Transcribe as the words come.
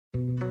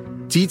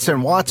Dietz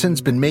and Watson's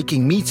been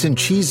making meats and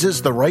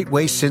cheeses the right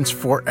way since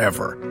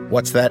forever.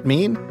 What's that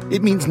mean?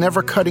 It means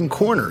never cutting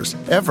corners,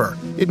 ever.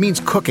 It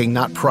means cooking,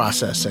 not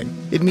processing.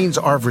 It means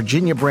our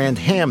Virginia brand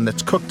ham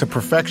that's cooked to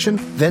perfection,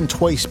 then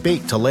twice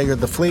baked to layer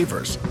the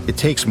flavors. It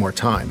takes more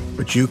time,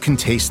 but you can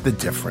taste the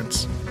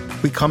difference.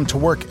 We come to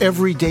work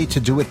every day to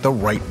do it the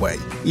right way,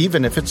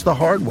 even if it's the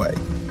hard way.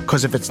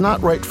 Because if it's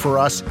not right for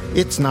us,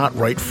 it's not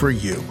right for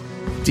you.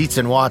 Dietz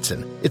and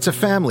Watson, it's a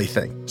family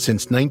thing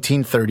since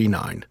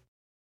 1939.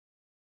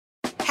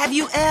 Have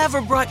you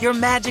ever brought your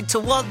magic to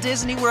Walt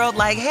Disney World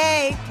like,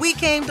 hey, we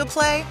came to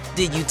play?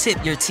 Did you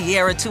tip your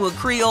tiara to a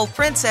Creole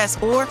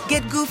princess or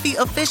get goofy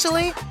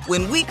officially?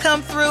 When we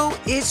come through,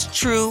 it's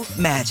true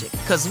magic,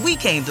 because we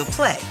came to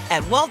play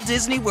at Walt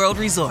Disney World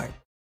Resort.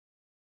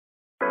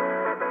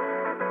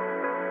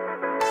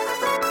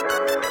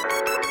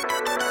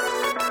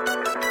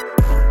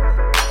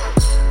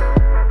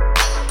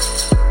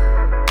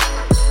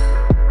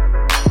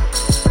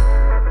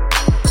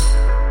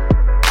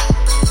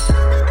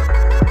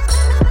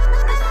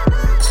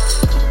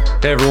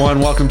 Hey everyone,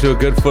 welcome to A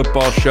Good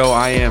Football Show.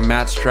 I am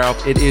Matt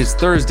Stroup. It is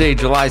Thursday,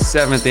 July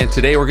 7th, and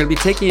today we're going to be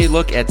taking a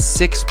look at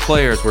 6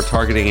 players we're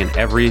targeting in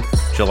every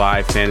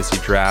July fantasy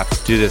draft.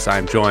 To do this,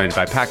 I'm joined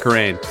by Pat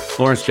Kerrane,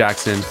 Lawrence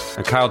Jackson,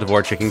 and Kyle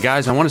Dvorchak. And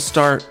guys, I want to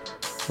start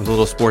with a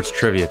little sports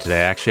trivia today.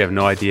 I actually have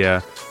no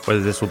idea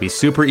whether this will be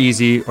super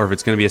easy or if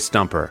it's going to be a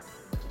stumper.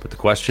 But the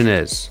question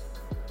is,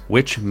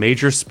 which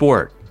major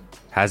sport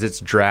has its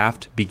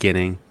draft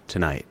beginning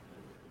tonight?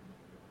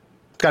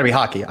 It's got to be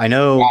hockey. I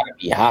know. Gotta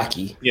be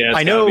hockey. Yeah,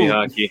 I know. Be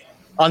hockey.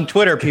 On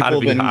Twitter, people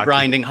have been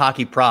grinding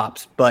hockey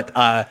props, but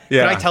could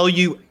I tell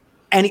you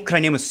could I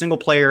name a single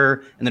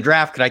player in the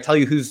draft? Could I tell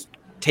you who's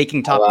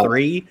taking top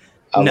 3?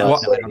 No,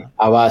 I don't know.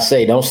 I was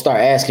say, don't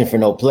start asking for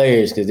no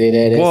players because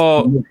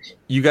well,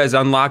 you guys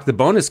unlocked the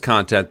bonus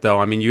content, though.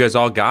 I mean, you guys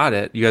all got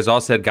it. You guys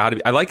all said "got to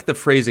be." I like the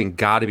phrasing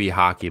 "got to be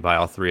hockey" by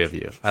all 3 of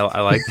you.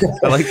 I like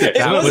that.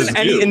 It wasn't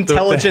any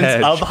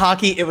intelligence of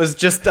hockey. It was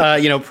just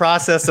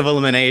process of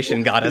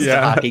elimination got us to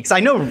hockey. Because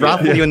I know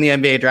roughly when the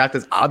NBA draft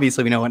is.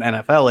 Obviously, we know what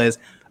NFL is.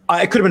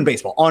 It could have been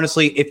baseball.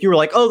 Honestly, if you were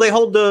like, oh, they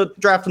hold the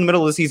draft in the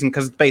middle of the season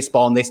because it's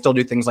baseball and they still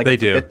do things like they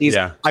the do.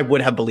 50s, I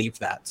would have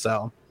believed that.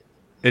 So.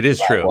 It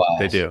is true.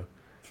 They do.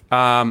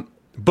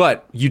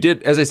 But you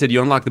did, as I said, you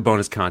unlocked the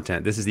bonus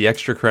content. This is the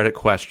extra credit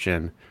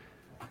question.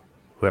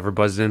 Whoever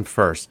buzzes in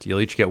first, you'll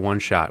each get 1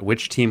 shot.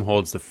 Which team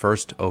holds the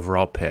first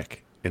overall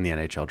pick in the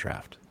NHL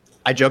draft?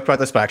 I joked about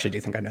this, but I actually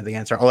do think I know the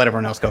answer. I'll let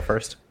everyone else go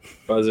first.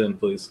 Buzz in,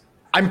 please.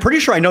 I'm pretty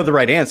sure I know the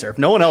right answer. If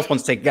no one else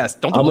wants to take a guess,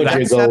 don't the Blue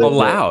Jackets have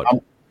allowed?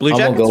 Blue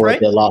Jackets, go right?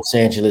 with the Los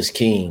Angeles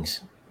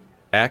Kings.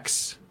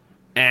 X.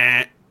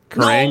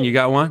 Kerrane, you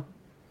got one?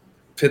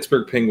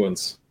 Pittsburgh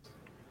Penguins.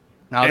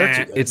 No, they're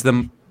too good. It's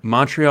the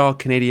Montreal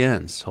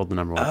Canadiens hold the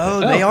number 1 Oh,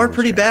 pick. they are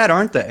pretty bad,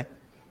 aren't they?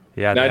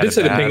 Yeah, I did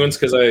say the Penguins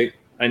because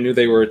I knew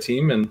they were a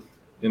team, and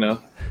the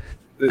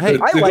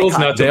goal's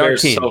not to bear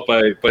yourself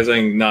by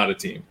saying not a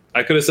team.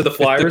 I could have said the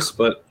Flyers,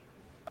 but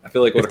I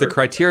feel like if the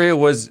criteria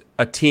was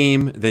a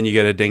team, then you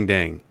get a ding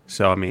ding.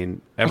 So I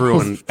mean,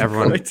 everyone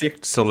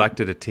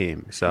selected a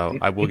team. So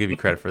I will give you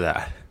credit for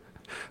that.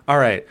 All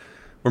right,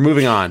 we're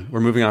moving on.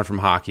 We're moving on from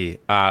hockey.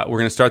 We're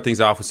going to start things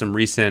off with some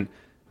recent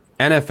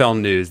NFL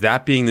news,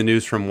 that being the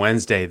news from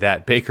Wednesday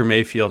that Baker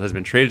Mayfield has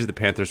been traded to the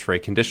Panthers for a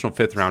conditional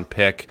 5th-round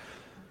pick.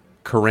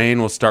 Kerrane,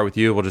 we'll start with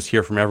you. We'll just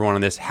hear from everyone on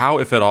this. How,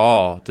 if at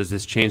all, does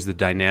this change the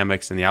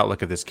dynamics and the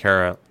outlook of this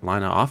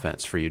Carolina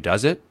offense for you?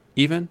 Does it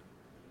even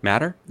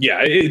matter?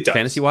 Yeah, it does.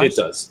 Fantasy-wise?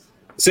 It does.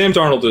 Sam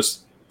Darnold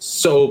was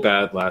so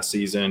bad last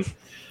season.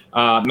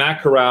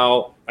 Matt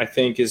Corral, I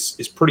think, is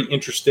pretty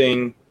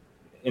interesting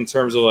in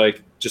terms of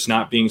like just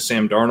not being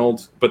Sam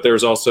Darnold, but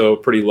there's also a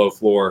pretty low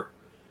floor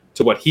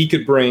to what he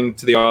could bring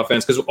to the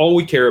offense, because all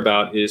we care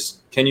about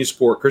is, can you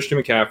support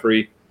Christian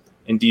McCaffrey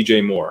and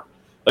DJ Moore?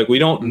 Like, we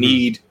don't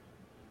need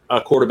a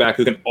quarterback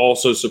who can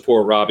also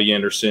support Robbie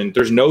Anderson.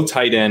 There's no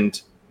tight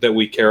end that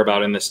we care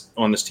about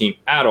on this team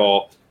at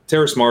all.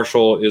 Terrace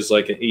Marshall is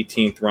like an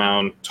 18th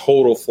round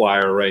total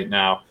flyer right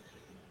now.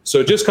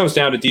 So it just comes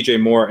down to DJ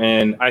Moore,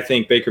 and I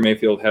think Baker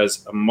Mayfield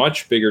has a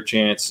much bigger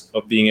chance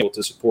of being able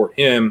to support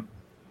him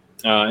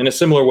in a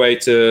similar way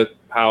to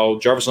how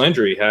Jarvis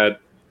Landry had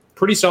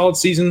pretty solid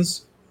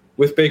seasons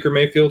with Baker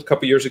Mayfield. A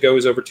couple years ago, he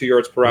was over 2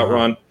 yards per route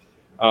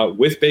run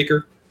with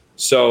Baker.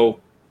 So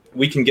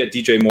we can get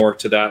DJ Moore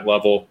to that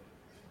level,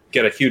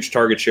 get a huge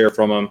target share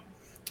from him,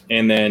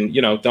 and then,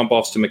 dump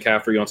offs to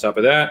McCaffrey on top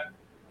of that.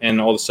 And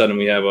all of a sudden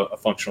we have a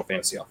functional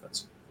fantasy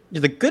offense.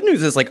 The good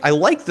news is, I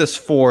like this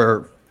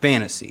for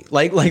fantasy.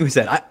 Like we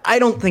said, I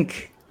don't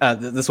think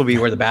this will be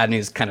where the bad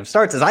news kind of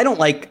starts, is I don't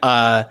like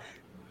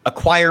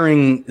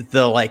acquiring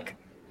the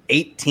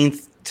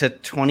 18th to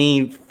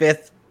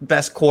 25th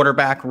best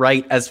quarterback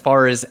right as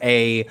far as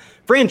a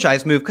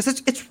franchise move, because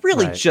it's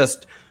really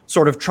just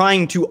sort of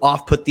trying to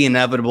off-put the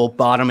inevitable,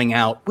 bottoming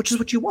out, which is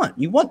what you want.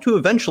 You want to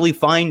eventually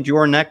find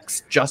your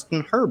next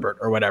Justin Herbert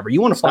or whatever. You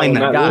want to find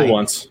that guy.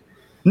 Once.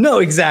 No,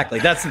 exactly.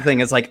 That's the thing.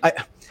 It's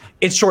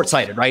it's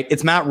short-sighted, right?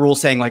 It's Matt Rule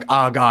saying like,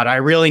 oh God, I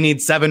really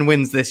need 7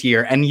 wins this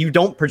year. And you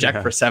don't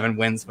project for 7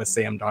 wins with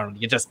Sam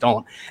Darnold. You just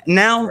don't.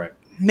 Now,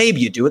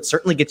 maybe you do. It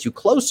certainly gets you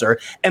closer.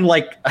 And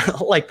like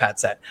Pat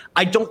said,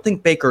 I don't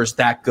think Baker is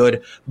that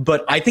good,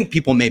 but I think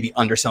people may be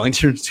underselling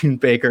between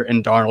Baker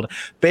and Darnold.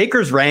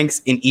 Baker's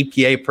ranks in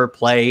EPA per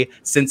play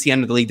since he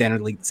entered the league,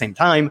 at the same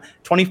time,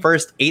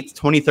 21st, 8th,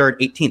 23rd,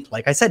 18th.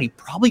 Like I said, he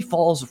probably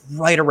falls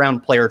right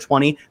around player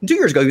 20. And 2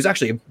 years ago, he was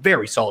actually a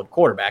very solid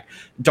quarterback.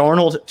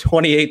 Darnold,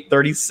 28th,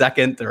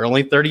 32nd. There are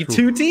only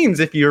 32 teams,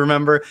 if you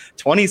remember,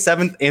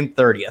 27th and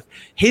 30th.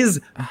 His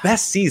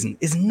best season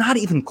is not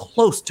even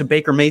close to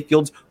Baker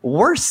Mayfield's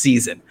worst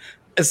season.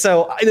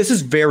 So this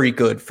is very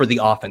good for the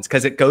offense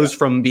because it goes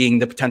from being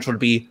the potential to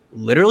be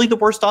literally the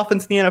worst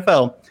offense in the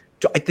NFL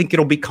to I think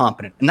it'll be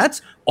competent. And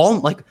that's all.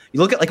 Like you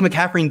look at like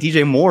McCaffrey and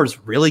DJ Moore's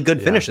really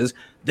good finishes.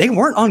 They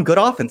weren't on good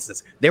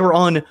offenses. They were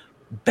on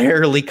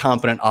barely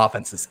competent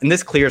offenses. And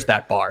this clears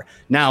that bar.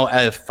 Now,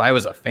 if I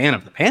was a fan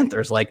of the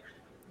Panthers, like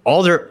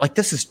all their like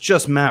this is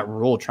just Matt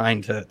Rule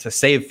trying to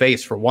save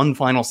face for one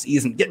final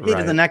season, get me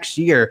to the next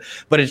year,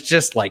 but it's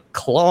just like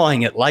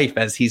clawing at life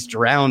as he's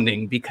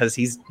drowning because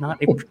he's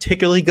not a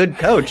particularly good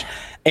coach.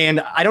 And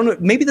I don't know,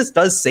 maybe this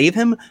does save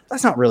him.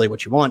 That's not really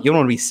what you want. You don't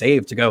want to be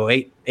saved to go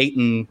 8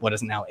 and what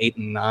is it now 8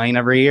 and 9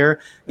 every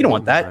year. You don't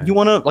want that. Right. You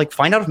want to like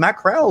find out if Matt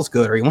Corral's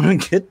good, or you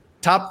want to get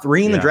top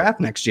 3 in the draft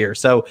next year.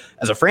 So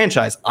as a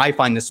franchise, I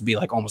find this to be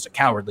like almost a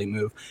cowardly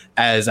move.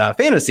 As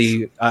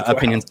fantasy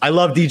opinions, I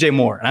love DJ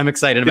Moore, and I'm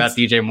excited about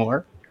DJ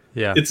Moore.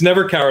 Yeah, it's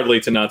never cowardly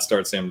to not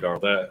start Sam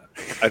Darnold.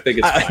 I think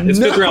it's fine. It's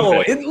fifth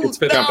round pick. It's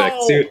fifth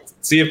round pick.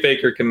 See if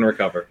Baker can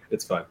recover.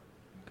 It's fine.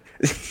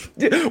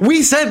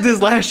 We said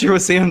this last year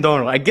with Sam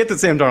Darnold. I get that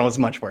Sam Darnold is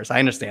much worse. I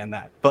understand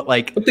that, but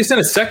they sent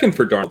a second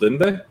for Darnold, didn't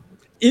they?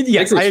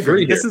 Yes, I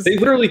agree. They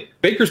literally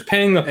Baker's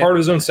paying the part of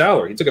his own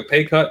salary. He took a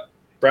pay cut.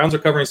 Browns are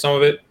covering some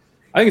of it.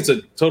 I think it's a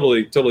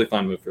totally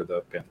fine move for the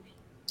Panthers.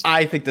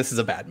 I think this is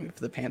a bad move for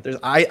the Panthers.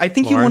 I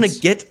think you want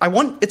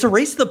to it's a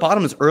race to the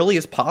bottom as early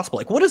as possible.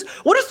 Like what is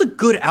the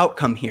good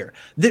outcome here?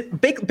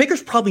 That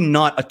Baker's probably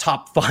not a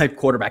top 5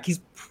 quarterback.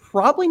 He's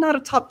probably not a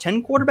top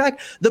 10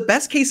 quarterback. The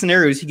best case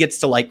scenario is he gets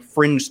to like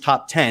fringe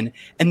top 10,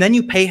 and then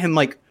you pay him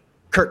like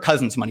Kirk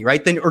Cousins money,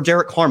 right? Then or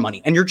Derek Carr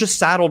money, and you're just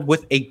saddled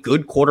with a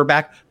good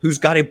quarterback who's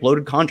got a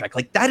bloated contract.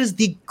 Like that is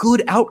the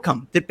good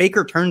outcome, that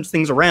Baker turns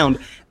things around,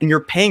 and you're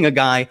paying a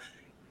guy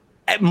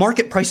at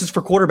market prices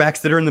for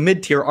quarterbacks that are in the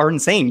mid tier are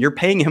insane. You're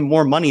paying him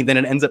more money than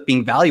it ends up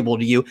being valuable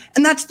to you,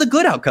 and that's the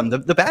good outcome.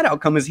 The bad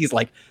outcome is he's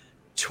like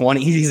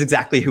 20. He's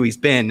exactly who he's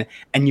been,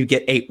 and you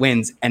get 8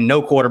 wins and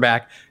no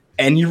quarterback,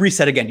 and you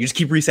reset again. You just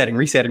keep resetting.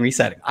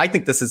 I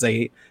think this is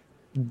a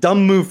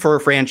dumb move for a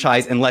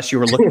franchise unless you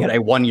were looking at a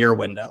 1-year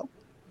window.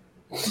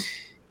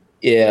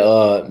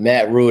 Yeah,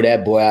 Matt Rule,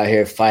 that boy out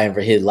here fighting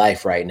for his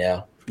life right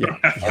now.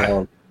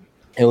 Yeah.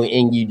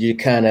 And you just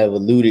kind of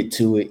alluded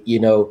to it. You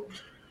know,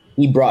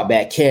 he brought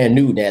back Cam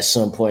Newton at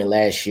some point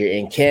last year,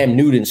 and Cam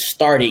Newton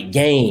started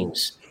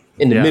games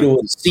in the middle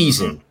of the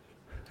season,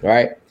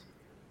 right?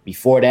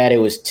 Before that, it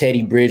was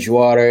Teddy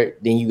Bridgewater.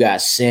 Then you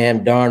got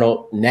Sam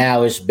Darnold.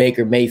 Now it's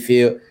Baker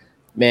Mayfield.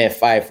 Man,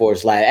 fight for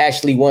his life.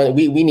 Actually,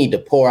 we need to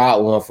pour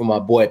out one for my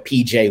boy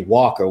PJ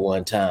Walker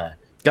one time.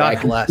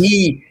 God bless.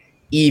 He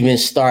even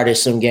started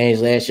some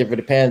games last year for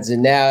the Panthers,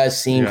 and now it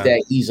seems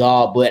that he's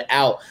all but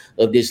out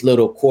of this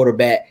little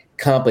quarterback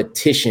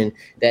competition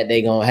that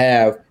they're going to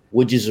have,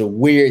 which is a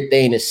weird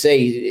thing to say.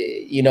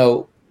 You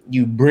know,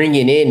 you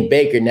bringing in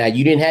Baker now,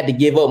 you didn't have to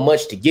give up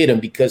much to get him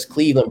because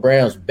Cleveland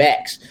Browns'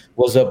 backs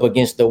was up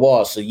against the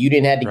wall, so you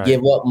didn't have to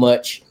give up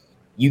much.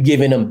 You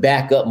giving them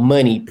backup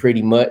money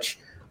pretty much,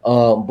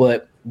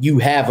 but you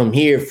have him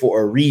here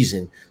for a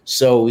reason.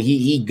 So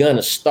he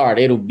gonna start.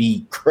 It'll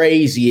be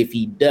crazy if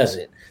he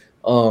doesn't.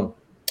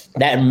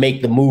 That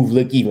make the move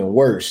look even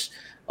worse.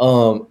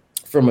 From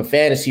a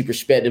fantasy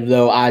perspective,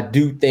 though, I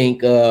do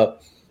think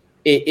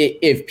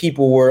if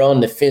people were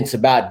on the fence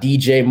about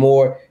DJ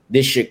Moore,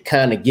 this should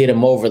kind of get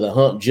him over the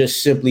hump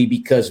just simply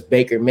because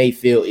Baker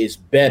Mayfield is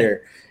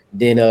better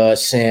than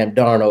Sam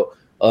Darnold.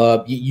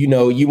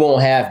 You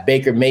won't have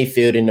Baker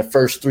Mayfield in the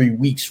first 3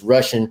 weeks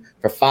rushing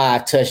for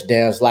 5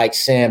 touchdowns like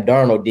Sam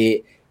Darnold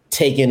did,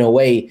 taking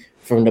away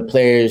from the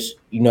players,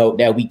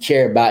 that we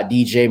care about,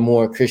 DJ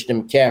Moore and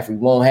Christian McCaffrey.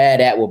 Won't have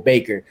that with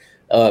Baker.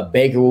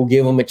 Baker will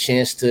give him a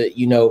chance to,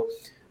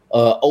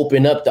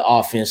 open up the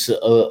offense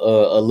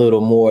a little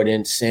more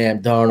than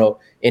Sam Darnold.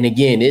 And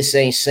again, this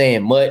ain't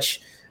saying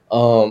much.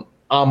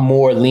 I'm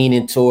more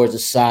leaning towards the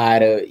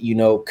side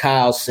of,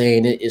 Kyle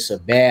saying it's a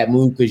bad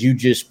move because you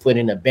just put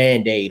in a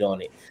Band-Aid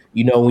on it,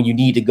 when you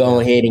need to go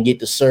ahead and get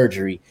the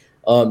surgery.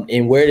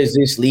 And where does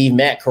this leave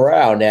Matt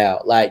Corral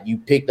now? Like, you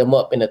picked him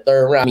up in the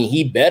 3rd round. I mean,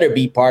 he better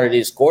be part of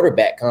this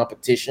quarterback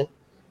competition.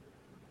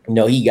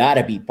 He got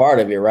to be part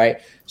of it,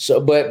 right? So,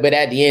 but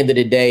at the end of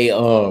the day,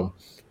 it'll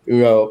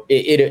help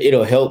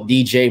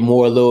DJ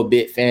Moore a little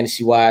bit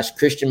fantasy-wise.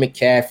 Christian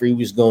McCaffrey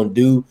was going to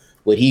do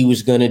what he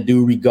was going to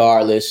do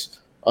regardless.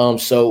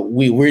 So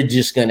we're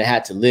just going to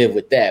have to live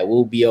with that.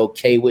 We'll be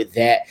okay with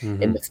that.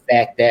 Mm-hmm. And the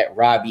fact that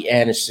Robbie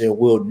Anderson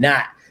will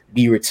not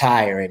be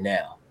retiring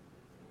now.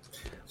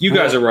 You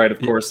guys are right,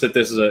 of course, that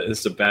this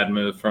is a bad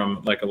move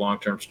from like a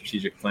long-term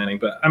strategic planning.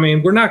 But I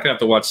mean, we're not going to have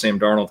to watch Sam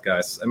Darnold,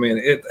 guys. I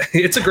mean,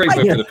 it's a great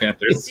move for the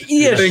Panthers.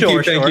 Yeah, thank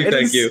sure.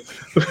 you.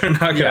 We're not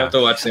going to have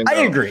to watch Sam Darnold.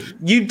 I agree.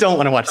 You don't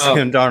want to watch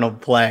Sam Darnold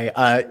play.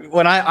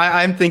 When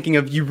I'm thinking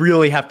of, you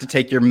really have to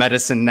take your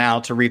medicine now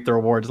to reap the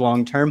rewards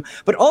long-term.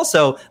 But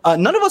also,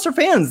 none of us are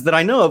fans that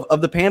I know of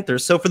the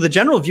Panthers. So for the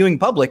general viewing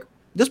public,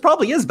 this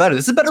probably is better.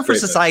 This is better for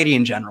society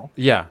in general.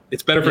 Yeah,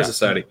 it's better for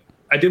society.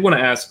 I did want to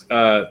ask.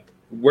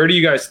 Where do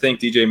you guys think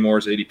DJ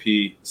Moore's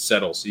ADP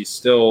settles? He's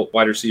still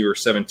wide receiver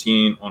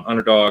 17 on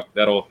Underdog.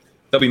 They'll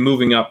be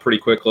moving up pretty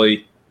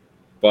quickly,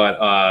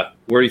 but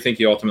where do you think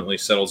he ultimately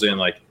settles in?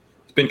 Like,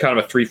 he's been kind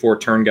of a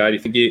 3-4 turn guy. Do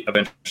you think he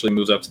eventually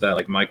moves up to that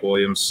like Mike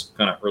Williams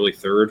kind of early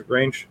third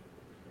range?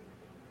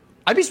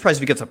 I'd be surprised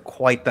if he gets up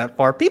quite that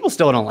far. People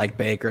still don't like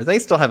Baker. They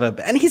still have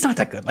and he's not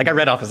that good. Like, I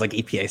read off his like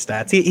EPA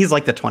stats. He's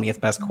like the 20th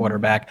best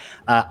quarterback.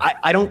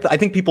 I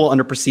think people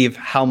underperceive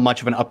how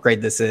much of an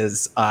upgrade this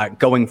is,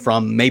 going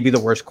from maybe the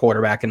worst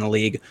quarterback in the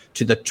league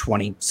to the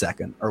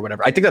 22nd or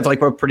whatever. I think that's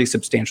like a pretty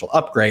substantial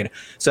upgrade.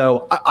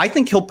 So I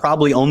think he'll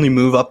probably only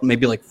move up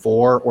maybe like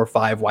 4 or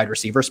 5 wide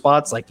receiver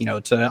spots. Like,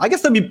 I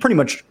guess that'd be pretty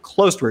much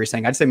close to where you're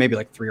saying. I'd say maybe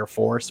like 3 or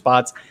 4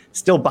 spots,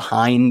 still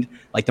behind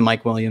like the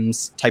Mike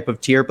Williams type of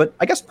tier, but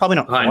I guess probably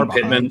not behind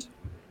Pittman.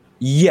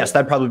 Yes,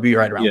 that'd probably be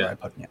right around where I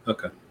put him.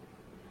 Okay.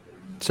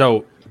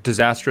 So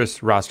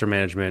disastrous roster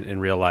management in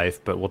real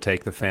life, but we'll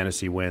take the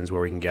fantasy wins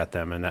where we can get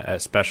them, and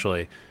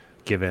especially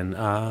given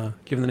the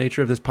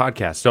nature of this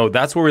podcast. So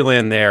that's where we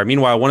land there.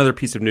 Meanwhile, one other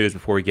piece of news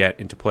before we get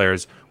into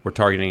players we're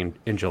targeting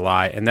in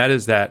July, and that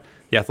is that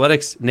the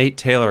Athletic's Nate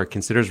Taylor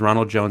considers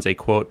Ronald Jones a,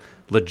 quote,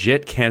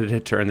 legit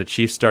candidate to earn the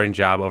Chiefs starting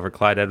job over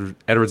Clyde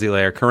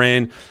Edwards-Helaire.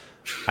 Kerrane,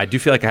 I do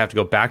feel like I have to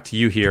go back to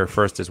you here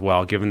first as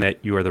well, given that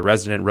you are the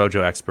resident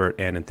Rojo expert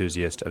and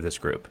enthusiast of this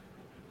group.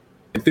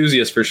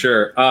 Enthusiast for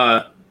sure.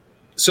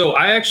 So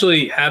I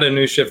actually had a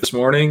news shift this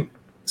morning,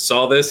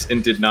 saw this,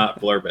 and did not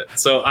blurb it.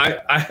 So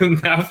I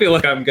now feel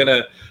like I'm going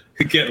to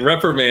get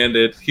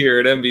reprimanded here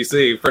at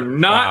NBC for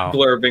not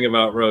blurbing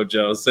about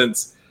Rojo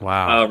since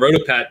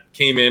RotoPat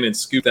came in and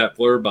scooped that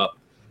blurb up.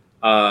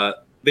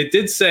 They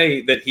did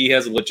say that he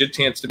has a legit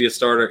chance to be a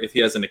starter if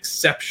he has an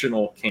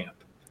exceptional camp.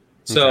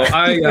 So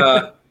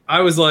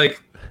I was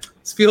like,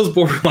 this feels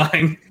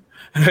borderline,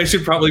 and I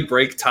should probably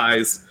break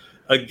ties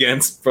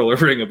against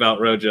blurbing about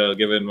Rojo,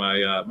 given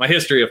my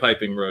history of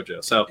hyping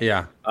Rojo. So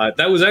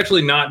that was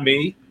actually not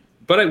me,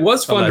 but it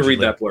was fun to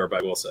read that blurb,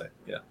 I will say.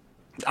 Yeah.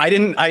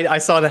 I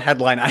saw the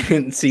headline. I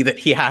didn't see that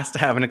he has to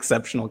have an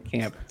exceptional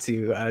camp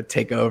to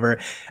take over.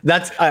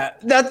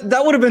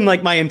 That would have been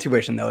like my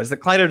intuition, though, is that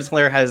Clyde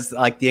Edwards-Helaire has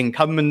like the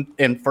incumbent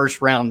and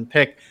first round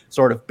pick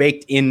sort of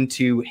baked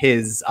into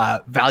his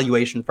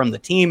valuation from the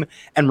team.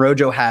 And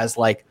Rojo has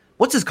like,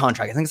 what's his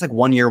contract? I think it's like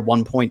 1 year,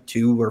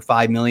 1.2 or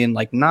 5 million,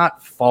 like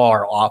not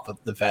far off of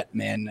the vet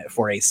min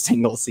for a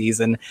single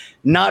season,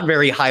 not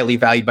very highly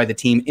valued by the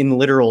team in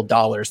literal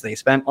dollars they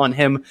spent on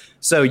him.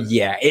 So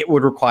yeah, it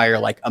would require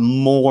like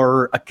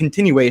a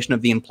continuation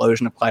of the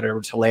implosion of Clyde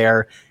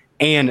Edwards-Helaire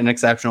and an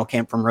exceptional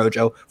camp from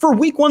Rojo for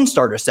week 1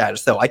 starter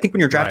status. Though I think when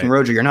you're drafting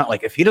Rojo, you're not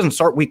like, if he doesn't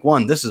start week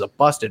 1, this is a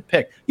busted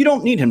pick. You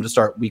don't need him to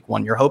start week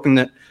 1. You're hoping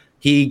that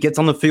he gets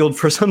on the field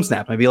for some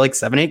snap, maybe like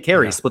 7-8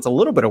 carries, splits a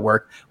little bit of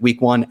work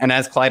week 1. And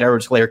as Clyde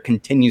Edwards-Helaire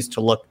continues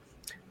to look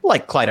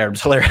like Clyde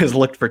Edwards-Helaire has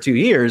looked for 2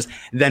 years,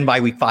 then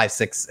by week 5,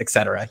 6,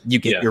 etc., you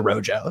get your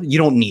Rojo. You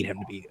don't need him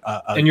to be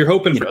and you're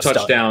hoping for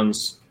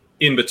touchdowns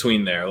in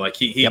between there. Like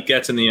he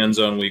gets in the end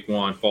zone week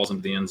 1, falls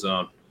into the end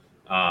zone.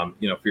 For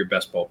your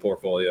best ball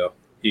portfolio,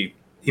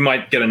 he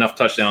might get enough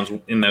touchdowns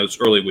in those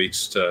early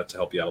weeks to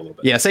help you out a little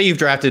bit. Yeah, say you've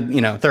drafted,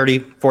 30,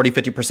 40,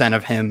 50%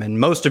 of him, and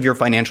most of your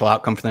financial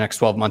outcome for the next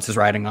 12 months is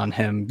riding on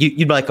him.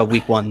 You'd like a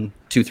week 1,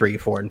 2, 3,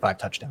 4, and 5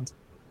 touchdowns.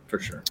 For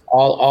sure.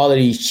 All of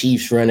these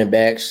Chiefs running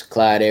backs,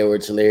 Clyde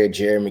Edwards-Helaire,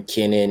 Jerry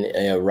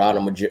McKinnon,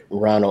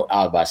 Ronald,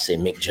 I was about to say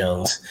Mick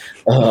Jones.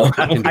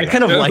 I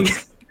kind of like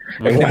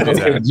Clyde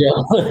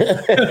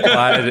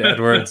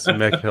Edwards,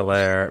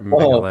 McHillare.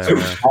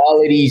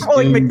 All of these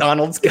like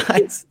McDonald's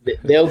guys.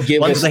 They'll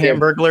give us the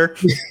Hamburglar.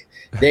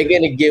 They're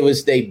gonna give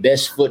us their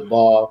best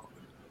football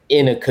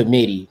in a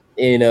committee,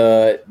 and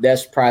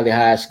that's probably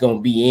how it's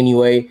gonna be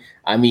anyway.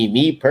 I mean,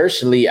 me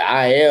personally,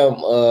 I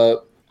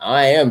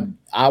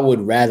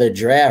would rather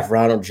draft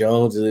Ronald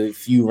Jones a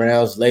few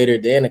rounds later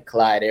than a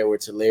Clyde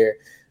Edwards-Helaire,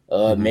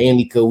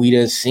 mainly because we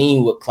done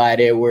seen what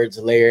Clyde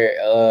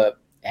Edwards-Helaire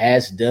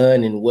has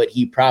done and what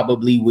he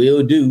probably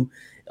will do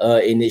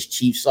in this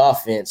Chiefs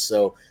offense.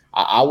 So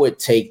I would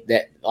take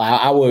that.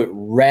 I would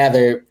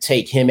rather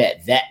take him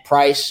at that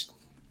price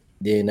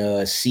than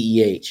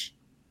CEH.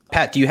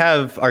 Pat,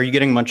 are you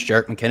getting much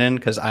Jerick McKinnon?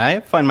 Because I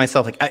find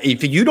myself like,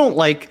 if you don't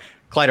like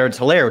Clyde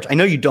Edwards-Helaire, which I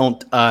know you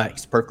don't,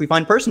 he's a perfectly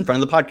fine person in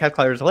front of the podcast,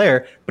 Clyde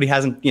Edwards-Helaire, but he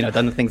hasn't,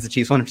 done the things the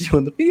Chiefs want him to do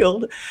in the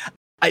field.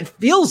 It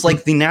feels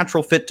like the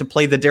natural fit to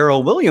play the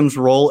Darrell Williams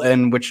role,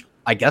 and which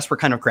I guess we're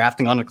kind of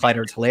grafting onto Clyde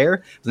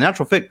Edwards-Helaire. The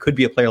natural fit could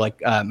be a player like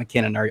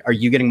McKinnon. Are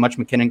you getting much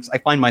McKinnon? 'Cause I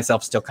find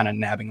myself still kind of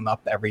nabbing him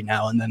up every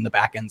now and then the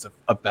back ends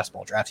of best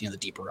ball drafts, the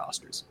deeper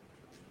rosters.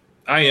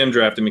 I am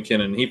drafting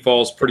McKinnon. He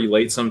falls pretty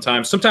late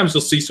sometimes. Sometimes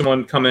you'll see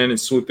someone come in and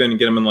swoop in and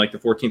get him in like the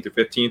 14th or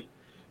 15th,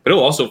 but he'll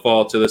also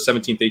fall to the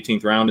 17th,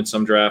 18th round in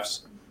some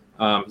drafts.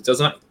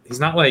 He's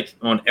not like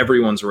on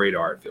everyone's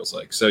radar, it feels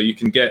like. So you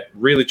can get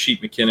really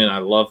cheap McKinnon. I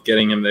love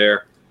getting him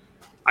there.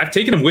 I've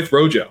taken him with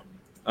Rojo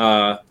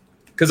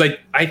because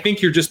I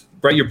think you're just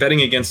right. You're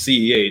betting against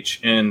CEH,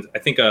 and I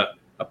think a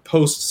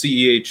post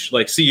CEH,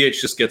 like CEH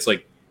just gets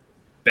like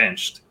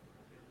benched.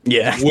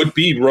 Yeah, would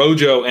be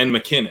Rojo and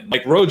McKinnon.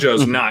 Like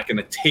Rojo's not going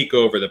to take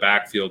over the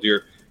backfield.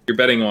 You're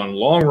betting on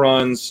long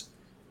runs,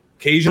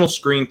 occasional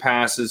screen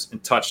passes,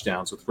 and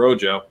touchdowns with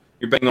Rojo.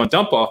 You're betting on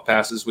dump off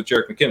passes with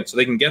Jerick McKinnon, so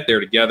they can get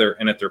there together.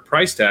 And at their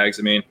price tags,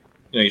 I mean,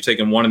 you're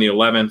taking one in the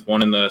 11th,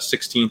 one in the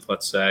 16th,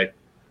 let's say.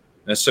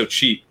 That's so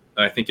cheap.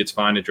 I think it's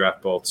fine to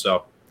draft both.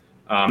 So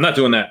I'm not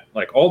doing that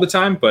like all the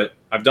time, but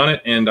I've done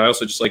it, and I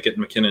also just like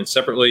getting McKinnon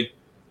separately.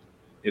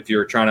 If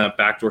you're trying to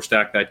backdoor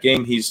stack that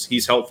game,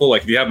 he's helpful.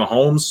 Like if you have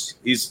Mahomes,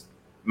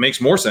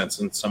 makes more sense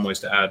in some ways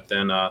to add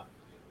than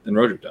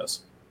Rojo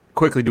does.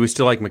 Quickly, do we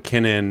still like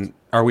McKinnon?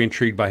 Are we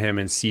intrigued by him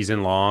in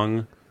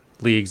season-long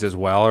leagues as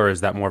well, or is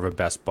that more of a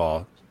best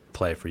ball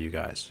play for you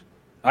guys?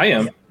 I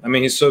am. I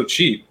mean, he's so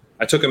cheap.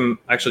 I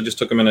just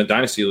took him in a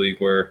dynasty league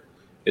where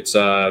it's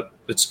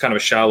kind of a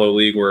shallow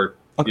league where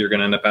you're going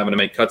to end up having to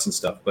make cuts and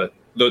stuff. But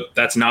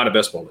that's not a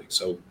best ball league.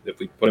 So if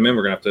we put him in,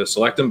 we're going to have to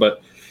select him.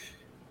 But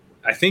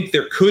I think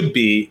there could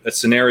be a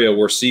scenario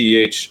where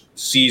CEH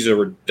sees a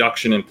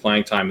reduction in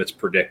playing time that's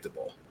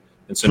predictable.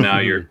 And so now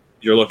you're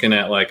looking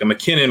at like a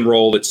McKinnon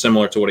role that's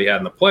similar to what he had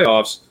in the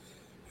playoffs.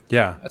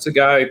 Yeah. That's a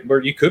guy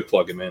where you could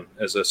plug him in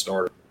as a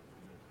starter.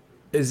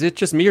 Is it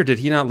just me, or did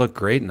he not look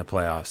great in the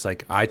playoffs?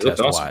 Like eye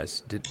test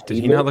wise, did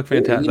he not look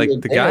fantastic?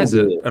 Like the guy's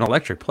an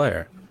electric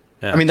player.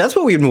 Yeah. I mean, that's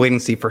what we've been waiting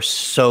to see for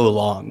so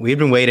long. We've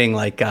been waiting,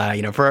 like,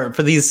 for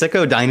these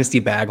sicko dynasty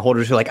bag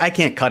holders who are like, I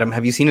can't cut him.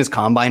 Have you seen his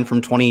combine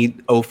from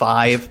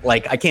 2005?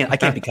 Like, I can't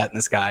be cutting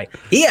this guy.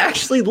 He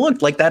actually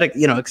looked like that,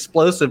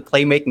 explosive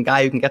playmaking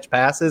guy who can catch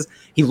passes.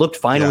 He looked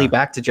finally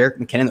back to Jerick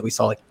McKinnon that we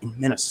saw like in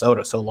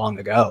Minnesota so long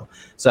ago.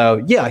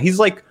 So yeah, he's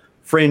like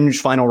fringe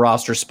final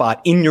roster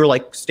spot in your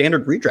like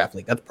standard redraft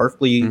league. That's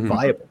perfectly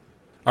viable.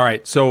 All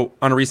right, so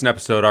on a recent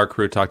episode, our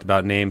crew talked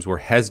about names we're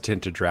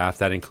hesitant to draft.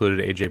 That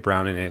included A.J.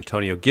 Brown and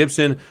Antonio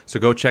Gibson, so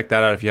go check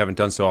that out if you haven't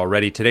done so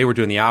already. Today, we're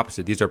doing the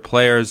opposite. These are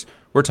players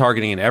we're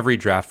targeting in every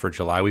draft for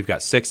July. We've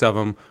got 6 of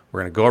them.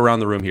 We're going to go around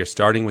the room here,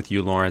 starting with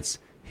you, Lawrence.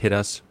 Hit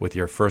us with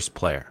your first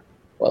player.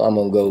 Well, I'm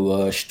going to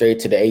go straight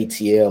to the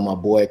ATL, my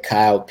boy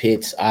Kyle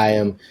Pitts. I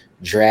am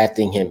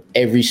drafting him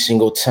every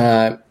single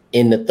time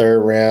in the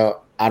 3rd round.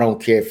 I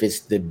don't care if it's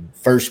the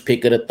first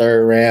pick of the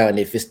 3rd round.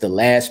 If it's the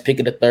last pick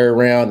of the 3rd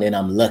round, then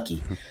I'm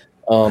lucky.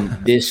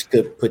 This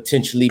could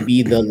potentially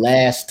be the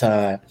last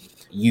time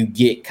you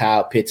get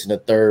Kyle Pitts in the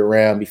 3rd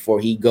round before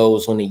he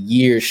goes on a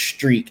year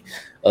streak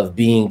of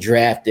being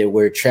drafted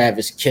where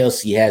Travis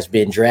Kelce has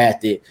been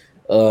drafted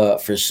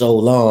for so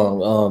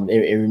long.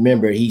 And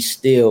remember, he's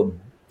still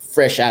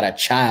fresh out of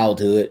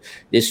childhood.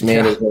 This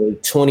man is only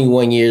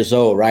 21 years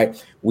old, right?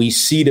 We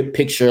see the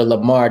picture of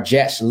Lamar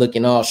Jackson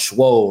looking all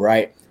swole,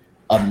 right?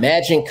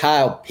 Imagine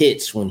Kyle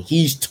Pitts when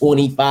he's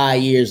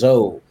 25 years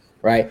old,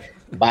 right?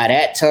 By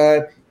that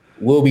time,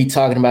 we'll be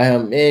talking about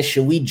him. Man,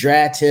 should we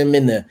draft him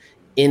in the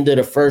end of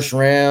the 1st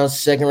round,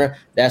 2nd round?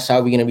 That's how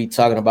we're going to be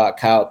talking about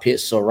Kyle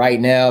Pitts. So right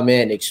now,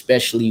 man,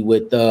 especially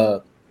with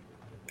the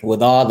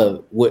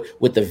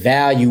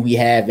value we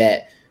have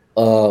at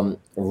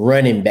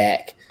running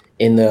back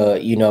in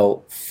the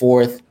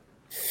 4th,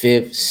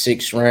 5th,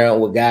 6th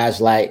round with guys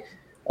like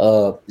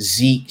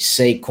Zeke,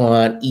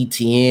 Saquon,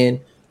 Etienne.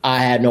 I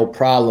had no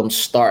problem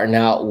starting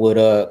out with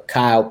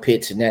Kyle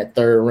Pitts in that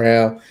 3rd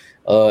round.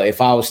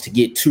 If I was to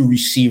get 2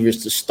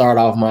 receivers to start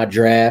off my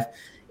draft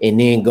and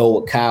then go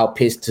with Kyle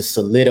Pitts to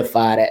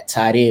solidify that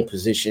tight end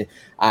position,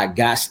 I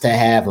got to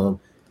have him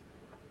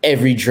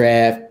every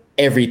draft,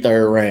 every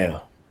 3rd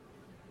round.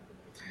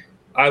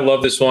 I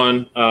love this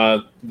one.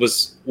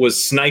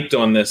 Was sniped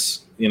on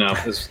this.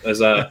 As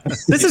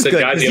this is good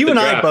because you and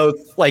I both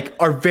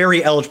are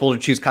very eligible to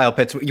choose Kyle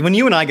Pitts. When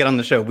you and I get on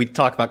the show, we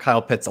talk about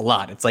Kyle Pitts a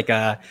lot. It's like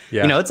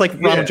it's like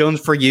Ronald Jones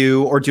for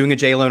you or doing a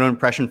Jay Leno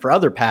impression for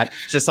other Pat.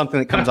 It's just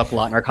something that comes up a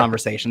lot in our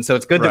conversation. So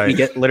it's good that we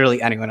get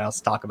literally anyone else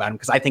to talk about him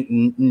because I think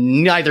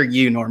neither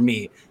you nor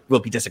me will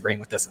be disagreeing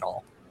with this at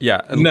all.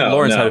 Yeah,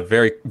 Lawrence had a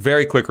very,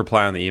 very quick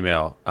reply on the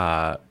email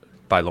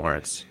by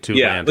Lawrence to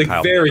land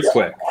Kyle very Pitts.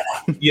 Quick.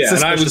 Yeah,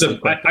 and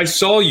I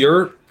saw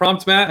your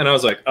prompt, Matt, and I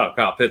was like, oh,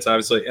 Kyle Pitts,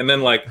 obviously. And then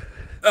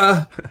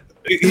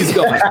he's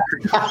gone.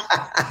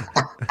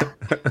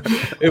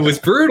 It was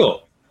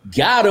brutal.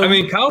 Got him. I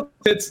mean, Kyle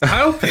Pitts,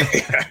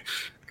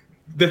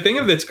 the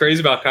thing that's crazy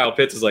about Kyle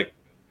Pitts is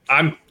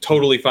I'm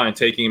totally fine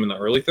taking him in the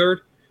early 3rd,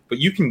 but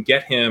you can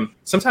get him.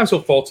 Sometimes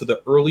he'll fall to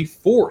the early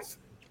 4th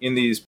in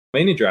these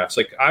mania drafts.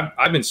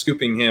 I've been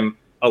scooping him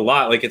a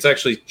lot. Like, it's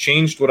actually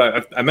changed what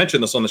I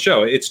mentioned this on the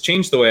show. It's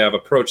changed the way I've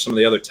approached some of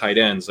the other tight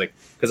ends, like,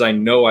 because I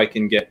know I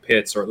can get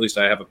Pitts, or at least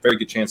I have a very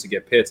good chance to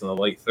get Pitts in the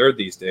late third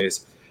these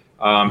days.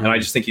 And I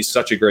just think he's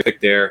such a great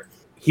pick there.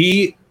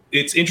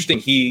 It's interesting.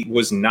 He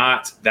was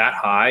not that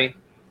high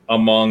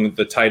among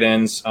the tight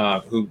ends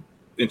who,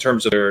 in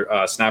terms of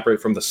their snap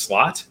rate from the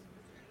slot,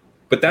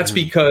 but that's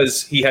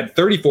because he had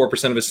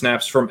 34% of his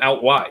snaps from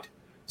out wide.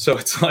 So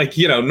it's like,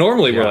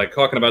 normally we're like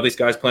talking about these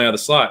guys playing out of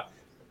the slot.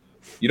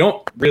 You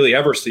don't really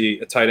ever see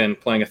a tight end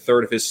playing a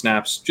third of his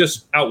snaps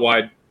just out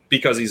wide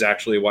because he's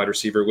actually a wide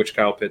receiver, which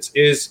Kyle Pitts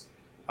is.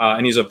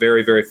 And he's a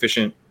very, very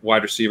efficient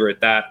wide receiver at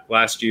that.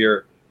 Last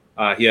year,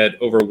 he had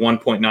over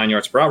 1.9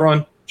 yards per out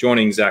run,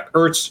 joining Zach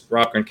Ertz,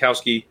 Rob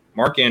Gronkowski,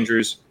 Mark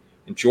Andrews,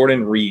 and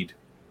Jordan Reed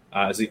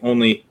as the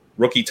only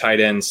rookie tight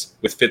ends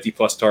with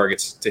 50-plus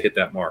targets to hit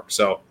that mark.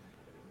 So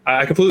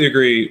I completely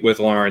agree with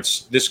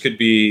Lawrence. This could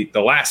be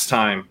the last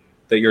time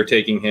that you're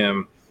taking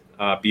him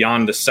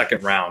beyond the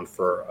second round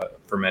for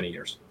many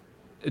years.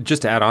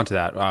 Just to add on to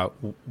that,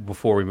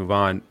 before we move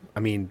on, I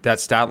mean, that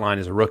stat line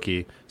is a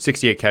rookie,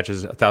 68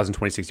 catches,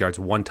 1,026 yards,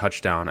 1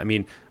 touchdown. I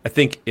mean, I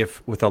think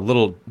if with a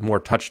little more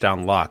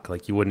touchdown luck,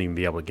 like, you wouldn't even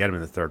be able to get him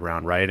in the third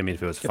round, right? I mean,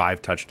 if it was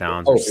 5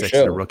 touchdowns or 6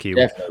 in a rookie,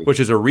 which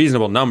is a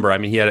reasonable number. I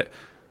mean, he had it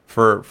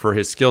for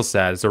his skill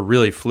set. It's a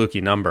really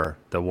fluky number,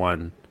 the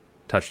 1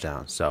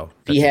 touchdown. So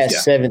if he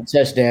has 7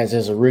 touchdowns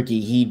as a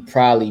rookie, he'd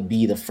probably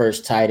be the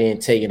first tight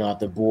end taken off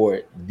the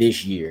board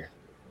this year.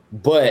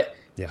 But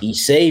he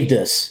saved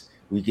us.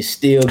 We could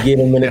still get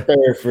him in the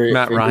third for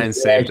Matt Ryan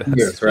saved us.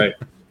 That's right.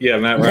 Yeah,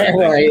 Matt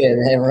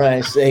Ryan. Matt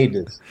Ryan saved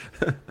us.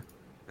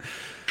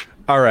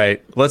 All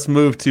right, let's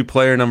move to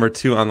player number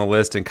 2 on the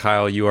list. And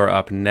Kyle, you are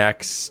up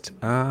next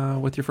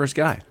with your first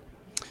guy.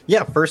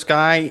 Yeah, first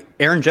guy,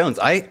 Aaron Jones.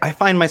 I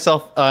find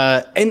myself,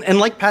 and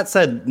like Pat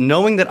said,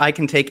 knowing that I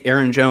can take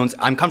Aaron Jones,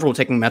 I'm comfortable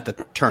taking him at the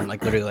turn,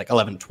 like literally like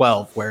 11,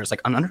 12, whereas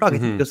like on underdog, I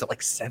think he goes at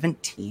like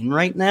 17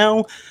 right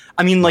now.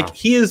 I mean, like,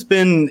 he has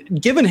been,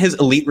 given his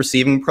elite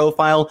receiving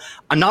profile,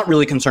 I'm not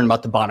really concerned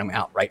about the bottom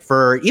out, right?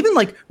 For even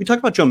like, we talked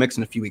about Joe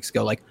Mixon a few weeks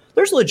ago, like,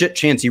 there's a legit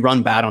chance you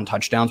run bad on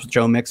touchdowns with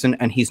Joe Mixon,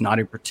 and he's not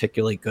a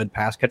particularly good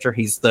pass catcher.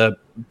 He's the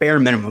bare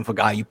minimum of a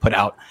guy you put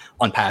out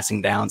on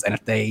passing downs. And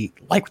if they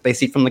like what they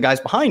see from the guys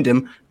behind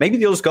him, maybe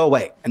they'll just go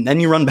away. And then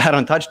you run bad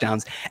on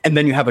touchdowns, and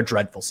then you have a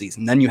dreadful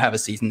season. Then you have a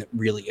season that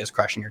really is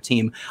crushing your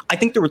team. I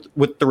think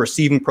with the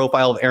receiving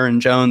profile of Aaron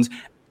Jones,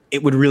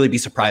 it would really be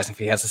surprising if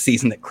he has a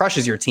season that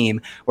crushes your team.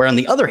 Where on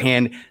the other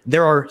hand,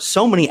 there are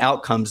so many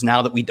outcomes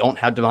now that we don't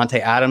have Davante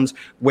Adams,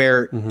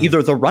 where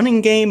either the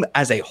running game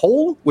as a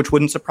whole, which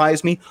wouldn't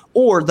surprise me,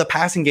 or the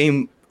passing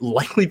game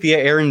likely via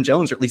Aaron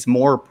Jones, or at least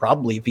more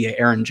probably via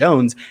Aaron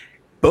Jones,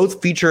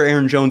 both feature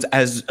Aaron Jones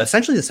as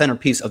essentially the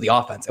centerpiece of the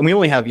offense. And we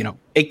only have,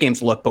 8 games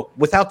to look, but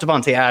without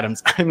Davante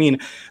Adams, I mean,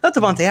 without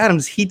Davante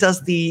Adams, he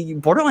does the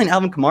borderline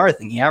Alvin Kamara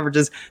thing. He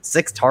averages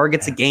 6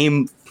 targets a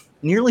game,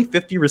 nearly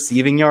 50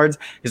 receiving yards.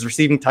 His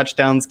receiving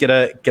touchdowns get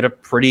a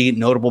pretty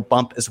notable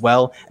bump as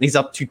well. And he's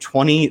up to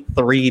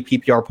 23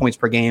 PPR points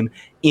per game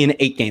in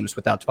 8 games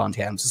without Davante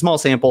Adams. A small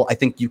sample. I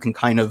think you can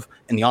kind of,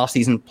 in the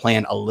offseason,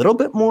 plan a little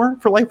bit more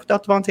for life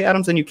without Davante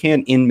Adams than you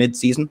can in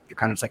midseason. You're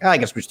kind of just like, I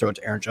guess we just throw it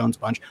to Aaron Jones a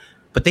bunch.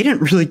 But they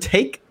didn't really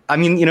take,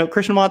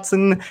 Christian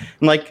Watson and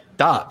like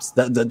Dobbs.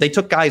 They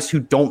took guys who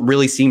don't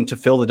really seem to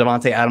fill the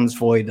Davante Adams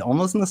void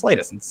almost in the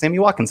slightest. And Sammy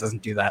Watkins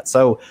doesn't do that.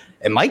 So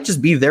it might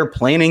just be they're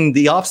planning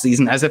the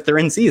offseason as if they're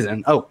in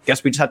season. Oh,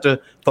 guess we just have to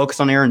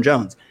focus on Aaron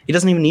Jones. He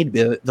doesn't even need to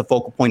be the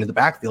focal point of the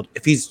backfield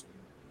if he's,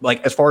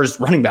 like, as far as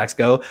running backs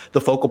go, the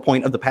focal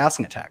point of the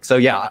passing attack. So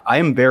yeah, I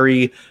am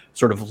very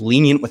sort of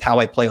lenient with how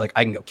I play. Like,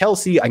 I can go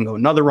Kelsey, I can go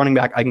another running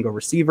back, I can go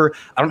receiver.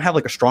 I don't have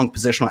like a strong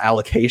positional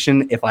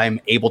allocation if I'm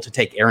able to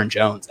take Aaron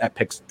Jones at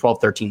picks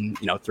 12, 13,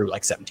 through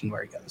like 17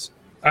 where he goes.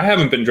 I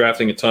haven't been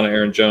drafting a ton of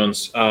Aaron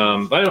Jones.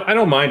 I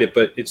don't mind it,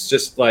 but it's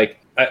just like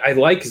I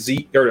like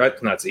Zeke, or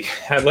not Zeke.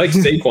 I like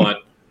Saquon.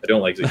 I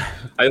don't like Zeke.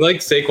 I like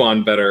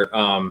Saquon better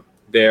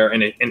there,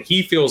 and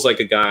he feels like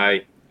a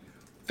guy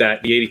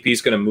that the ADP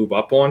is going to move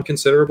up on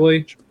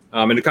considerably.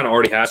 And it kind of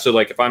already has. So,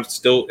 like, if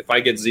I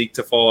get Zeke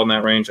to fall in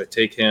that range, I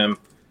take him.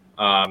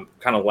 Kind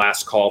of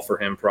last call for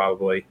him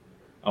probably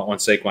on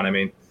Saquon. I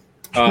mean,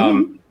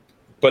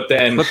 but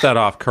then flip that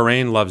off.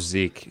 Kerrane loves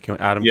Zeke.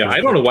 Adam, yeah,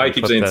 I don't know why I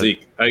keep saying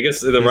Zeke. I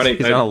guess the running.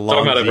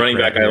 Talking about a running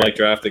back I like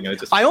drafting.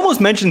 I almost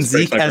mentioned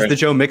Zeke as the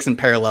Joe Mixon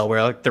parallel,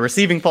 where like the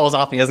receiving falls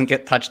off and he doesn't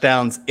get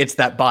touchdowns. It's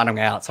that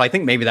bottoming out. So I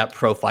think maybe that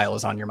profile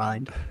is on your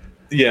mind.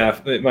 Yeah,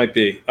 it might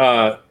be.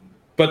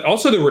 But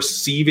also the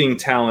receiving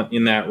talent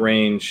in that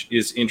range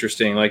is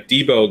interesting. Like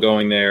Debo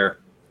going there,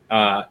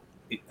 I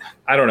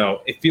don't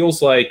know. It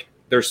feels like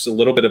there's a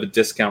little bit of a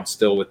discount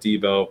still with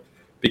Debo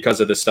because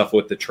of the stuff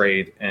with the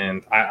trade.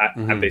 And I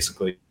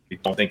basically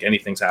don't think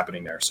anything's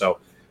happening there. So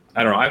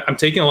I don't know. I'm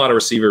taking a lot of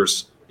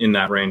receivers in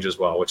that range as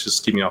well, which is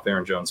keeping me off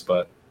Aaron Jones.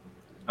 But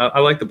I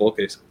like the bull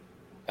case.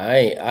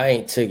 I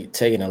ain't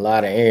taking a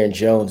lot of Aaron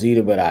Jones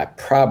either, but I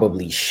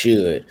probably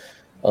should.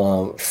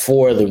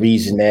 For the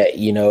reason that,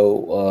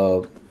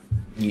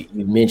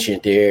 you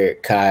mentioned there,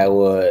 Kyle,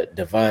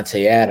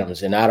 Davante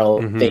Adams, and I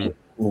don't think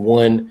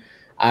one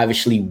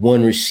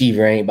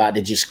receiver ain't about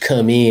to just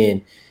come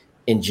in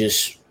and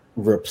just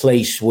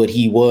replace what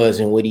he was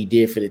and what he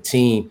did for the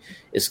team.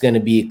 It's going to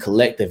be a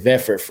collective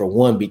effort for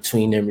one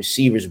between them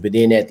receivers. But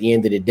then at the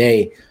end of the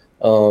day,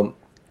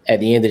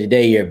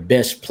 your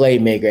best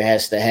playmaker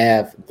has to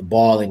have the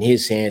ball in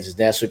his hands. And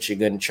that's what you're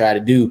going to try to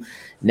do.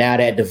 Now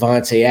that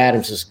Davante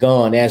Adams is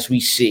gone, as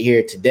we sit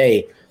here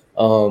today,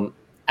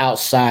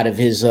 outside of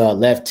his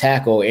left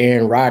tackle,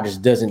 Aaron Rodgers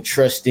doesn't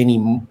trust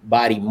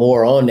anybody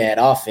more on that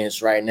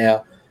offense right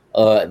now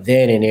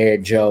than in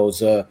Aaron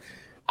Jones.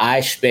 I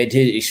expect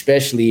it,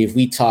 especially if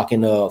we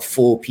talking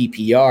full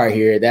PPR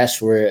here, that's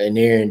where an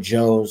Aaron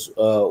Jones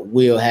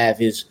will have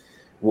his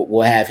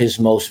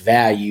most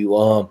value.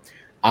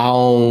 I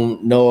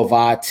don't know if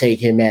I take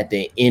him at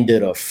the end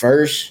of the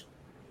first,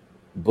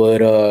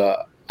 but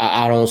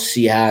I don't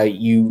see how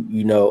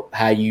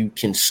you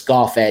can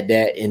scoff at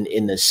that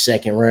in the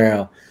second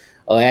round.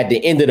 At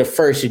the end of the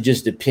first, it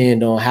just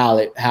depends on how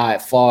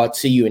it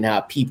falls to you and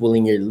how people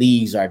in your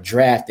leagues are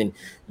drafting.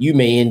 You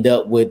may end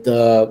up with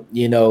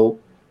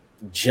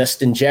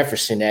Justin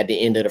Jefferson at the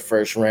end of the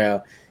first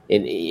round,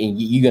 and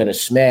you're going to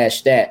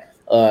smash that.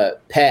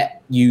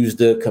 Pat used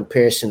the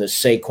comparison to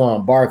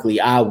Saquon Barkley.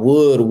 I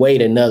would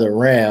wait another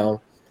round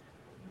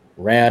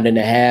and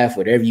a half,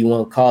 whatever you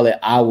want to call it.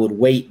 I would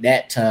wait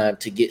that time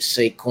to get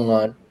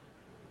Saquon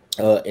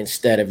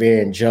instead of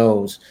Aaron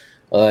Jones,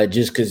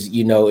 just because,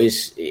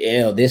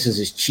 this is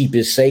as cheap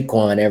as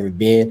Saquon ever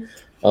been.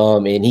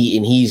 And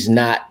he's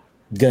not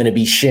going to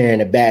be sharing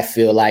the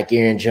backfield like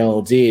Aaron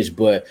Jones is,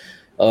 but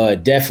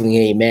definitely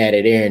ain't mad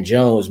at Aaron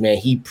Jones, man.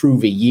 He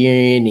proved it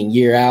year in and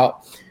year out.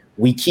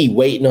 We keep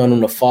waiting on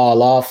him to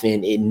fall off,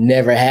 and it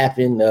never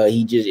happened.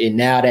 And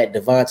now that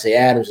Davante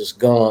Adams is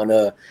gone,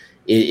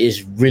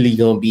 it's really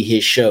going to be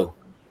his show.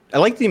 I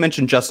like that you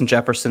mentioned Justin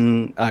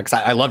Jefferson, because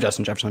I love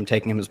Justin Jefferson. I'm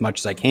taking him as much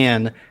as I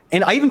can.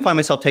 And I even find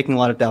myself taking a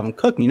lot of Dalvin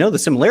Cook. And the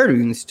similarity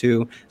between these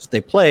two is that they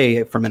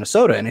play for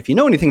Minnesota. And if you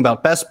know anything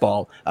about best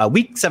ball,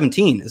 week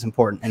 17 is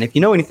important. And if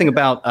you know anything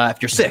about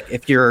if you're sick,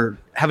 if you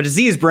have a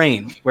diseased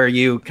brain where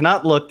you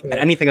cannot look at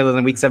anything other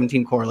than week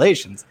 17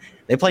 correlations,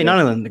 they play none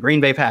of them, the Green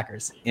Bay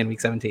Packers, in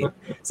week 17.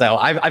 So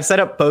I've set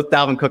up both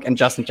Dalvin Cook and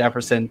Justin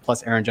Jefferson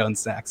plus Aaron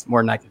Jones stacks,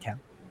 more than I can count.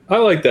 I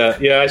like that.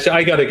 Yeah,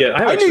 I got to get. I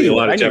have actually a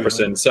lot of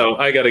Jefferson, so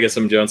I got to get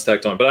some Jones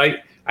stacked on. But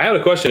I had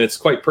a question. It's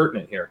quite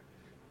pertinent here.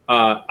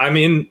 I'm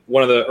in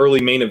one of the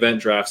early main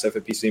event drafts,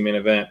 FFPC main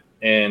event,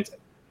 and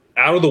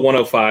out of the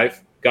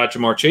 105, got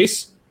Jamar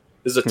Chase.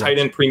 This is a tight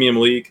end premium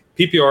league,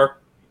 PPR,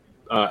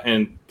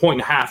 and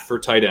 1.5 for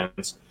tight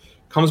ends.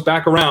 Comes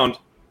back around.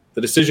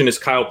 The decision is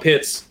Kyle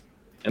Pitts,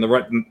 and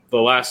the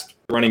last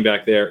running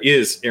back there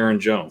is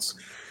Aaron Jones.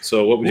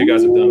 So what would you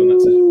guys have done in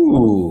that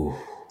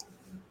situation?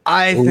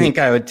 I think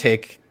I would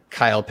take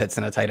Kyle Pitts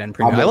in a tight end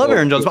premium. I love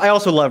Aaron Jones, but I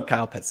also love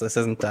Kyle Pitts. This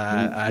isn't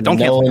don't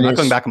cancel me. I'm not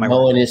going back on my word.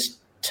 Knowing this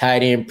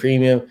tight end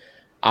premium,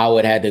 I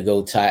would have to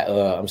go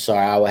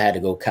I would have to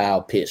go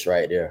Kyle Pitts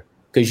right there,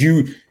 because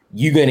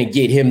you're going to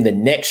get him the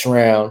next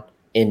round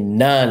in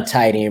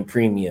non-tight end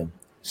premium.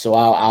 So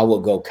I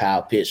will go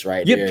Kyle Pitts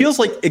right there. It feels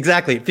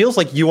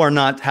like you are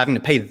not having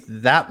to pay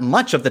that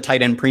much of the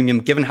tight end premium,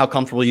 given how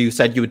comfortable you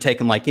said you would take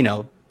him,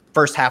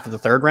 first half of the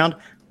third round.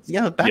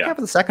 Half of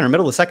the second or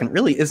middle of the second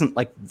really isn't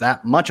like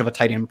that much of a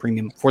tight end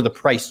premium for the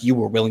price you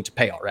were willing to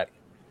pay already.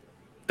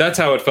 That's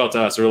how it felt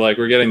to us.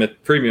 We're getting the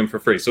premium for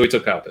free, so we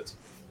took Kyle Pitts.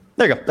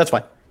 There you go. That's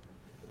fine.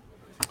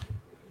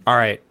 All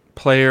right,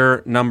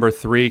 player number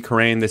 3,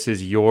 Kerrane. This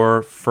is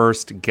your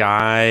first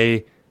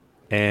guy,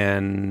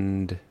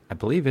 and I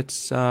believe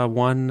it's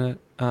one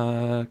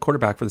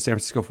quarterback for the San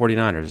Francisco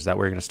 49ers. Is that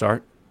where you're going to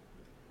start?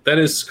 That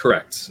is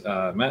correct,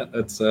 Matt.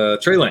 That's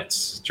Trey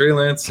Lance. Trey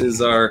Lance is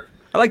our.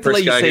 I like to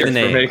let you say the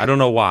name. I don't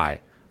know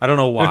why.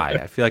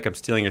 I feel like I'm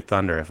stealing your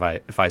thunder if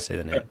I say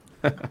the name.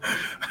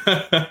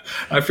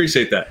 I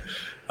appreciate that.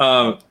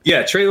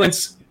 Trey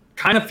Lance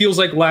kind of feels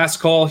like last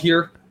call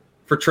here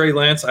for Trey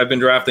Lance. I've been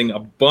drafting a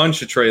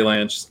bunch of Trey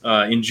Lance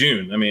in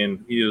June. I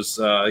mean, he's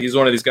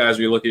one of these guys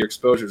where you look at your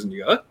exposures and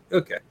you go, oh,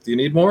 okay, do you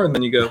need more? And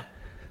then you go,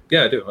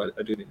 yeah, I do.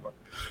 I do need more.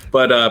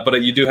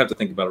 But you do have to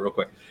think about it real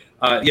quick.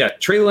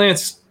 Trey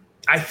Lance,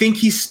 I think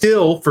he's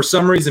still, for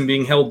some reason,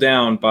 being held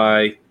down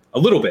by a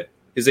little bit.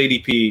 His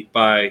ADP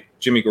by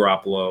Jimmy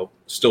Garoppolo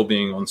still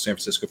being on the San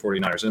Francisco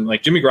 49ers.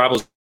 And Jimmy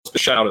Garoppolo's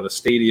shut out of the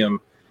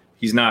stadium.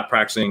 He's not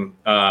practicing.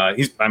 I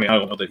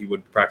don't know that he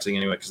would be practicing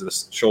anyway because of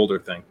this shoulder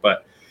thing,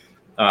 but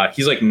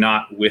he's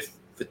not with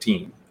the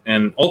team.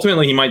 And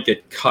ultimately he might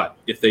get cut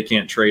if they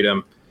can't trade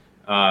him.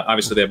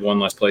 Obviously they have one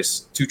less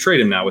place to trade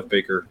him now with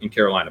Baker in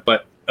Carolina,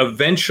 but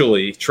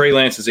eventually Trey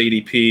Lance's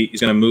ADP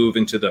is going to move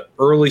into the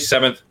early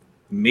 7th.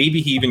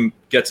 Maybe he even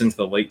gets into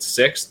the late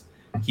 6th.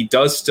 He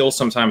does still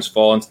sometimes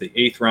fall into the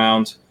 8th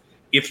round.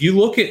 If you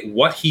look at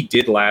what he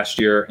did last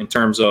year in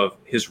terms of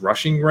his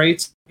rushing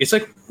rates, it's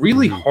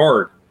really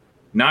hard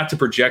not to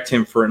project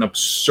him for an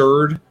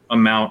absurd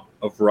amount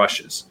of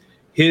rushes.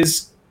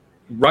 His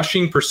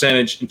rushing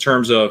percentage in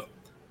terms of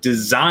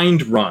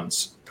designed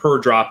runs per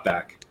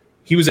dropback.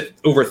 He was at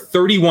over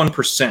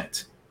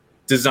 31%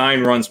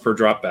 design runs per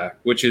dropback,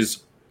 which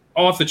is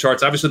off the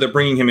charts. Obviously, they're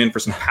bringing him in for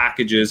some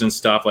packages and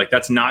stuff. Like,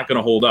 that's not going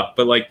to hold up.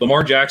 But like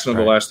Lamar Jackson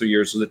over the last 3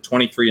 years was at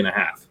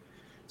 23.5.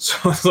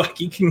 So it's like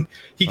he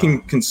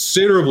can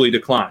considerably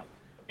decline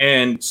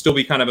and still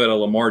be kind of at a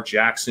Lamar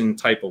Jackson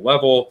type of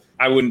level.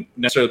 I wouldn't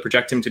necessarily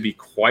project him to be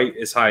quite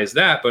as high as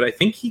that, but I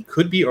think he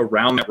could be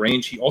around that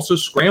range. He also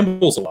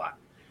scrambles a lot.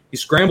 He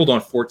scrambled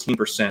on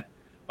 14%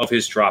 of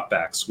his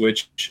dropbacks,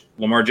 which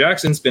Lamar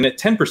Jackson's been at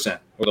 10%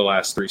 over the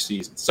last 3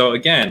 seasons. So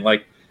again,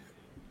 like,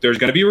 there's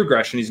going to be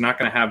regression. He's not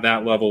going to have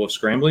that level of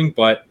scrambling,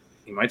 but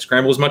he might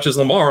scramble as much as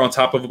Lamar on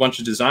top of a bunch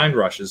of designed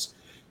rushes.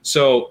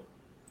 So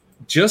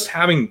just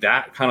having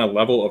that kind of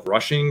level of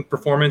rushing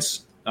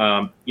performance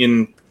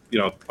in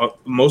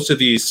most of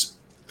these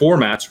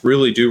formats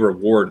really do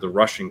reward the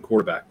rushing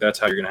quarterback. That's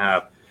how you're going to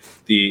have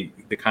the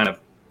kind of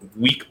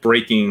weak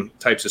breaking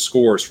types of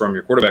scores from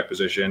your quarterback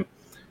position.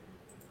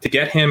 To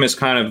get him is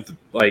kind of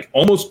like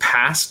almost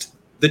past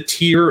the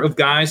tier of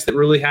guys that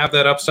really have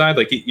that upside.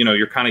 Like,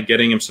 you're kind of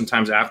getting him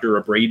sometimes after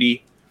a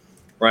Brady,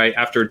 right?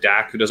 After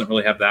Dak, who doesn't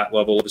really have that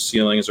level of a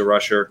ceiling as a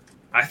rusher.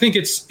 I think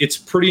it's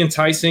pretty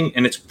enticing,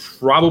 and it's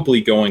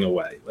probably going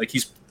away. Like,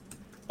 it's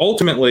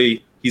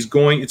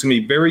going to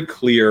be very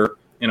clear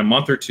in a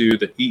month or two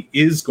that he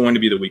is going to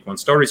be the week 1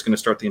 starter. He's going to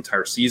start the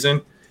entire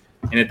season.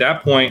 And at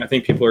that point, I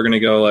think people are going to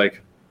go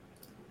like,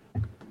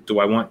 do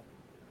I want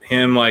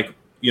him? Like,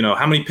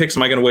 how many picks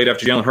am I going to wait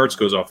after Jalen Hurts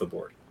goes off the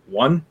board?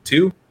 1,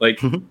 2?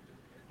 Like,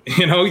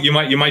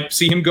 you might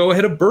see him go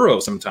ahead of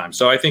Burrow sometime.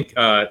 So I think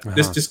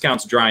this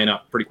discount's drying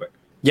up pretty quick.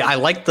 Yeah, I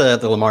like the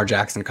Lamar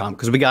Jackson comp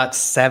because we got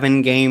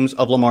 7 games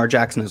of Lamar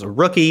Jackson as a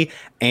rookie,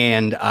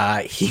 and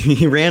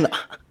he ran.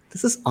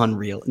 This is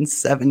unreal. In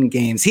 7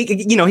 games, he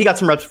got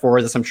some reps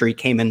for this. I'm sure he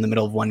came in the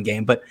middle of one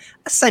game, but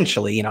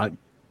essentially,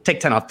 take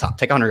 10 off the top,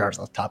 take 100 yards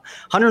off the top,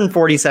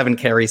 147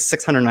 carries,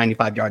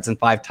 695 yards, and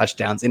 5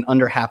 touchdowns in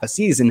under half a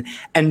season.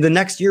 And the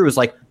next year was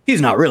like, he's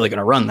not really going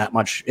to run that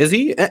much, is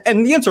he?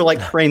 And the answer, like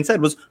Kerrane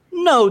said, was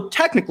no,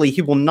 technically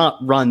he will not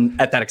run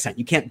at that extent.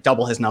 You can't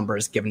double his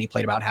numbers given he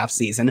played about half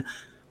season,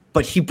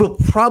 but he will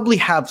probably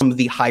have some of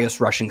the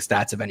highest rushing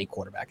stats of any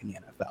quarterback in the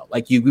NFL.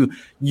 Like,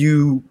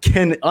 you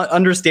can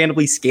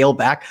understandably scale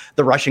back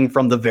the rushing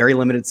from the very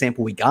limited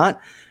sample we got,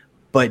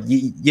 but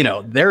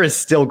there is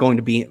still going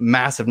to be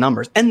massive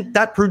numbers. And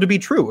that proved to be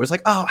true. It was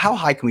like, oh, how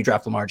high can we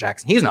draft Lamar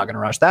Jackson? He's not going to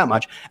rush that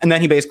much. And then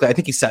he basically, I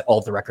think he set all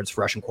of the records for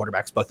rushing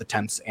quarterbacks, both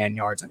attempts and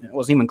yards. And it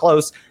wasn't even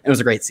close. And it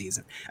was a great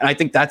season. And I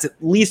think that's at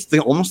least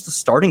almost the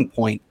starting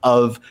point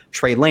of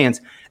Trey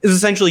Lance. Is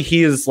essentially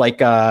he is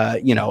like a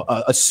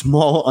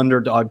small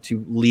underdog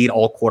to lead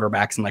all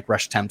quarterbacks in like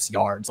rush attempts,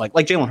 yards, like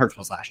Jalen Hurts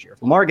was last year.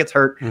 If Lamar gets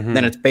hurt,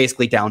 then it's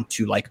basically down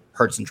to like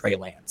Hurts and Trey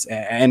Lance,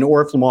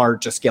 or if Lamar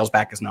just scales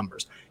back his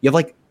numbers, you have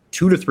like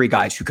 2 to 3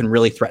 guys who can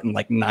really threaten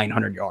like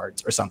 900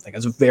 yards or something.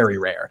 It's very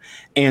rare,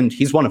 and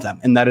he's one of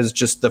them. And that is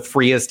just the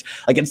freest.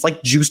 Like, it's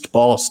like juiced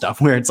ball stuff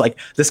where it's like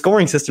the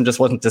scoring system just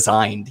wasn't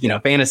designed.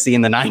 Fantasy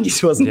in the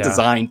 90s wasn't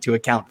designed to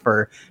account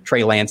for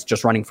Trey Lance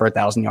just running for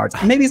 1,000 yards.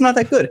 And maybe he's not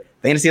that good.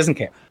 Fantasy doesn't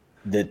care.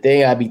 The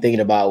thing I be thinking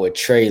about with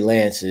Trey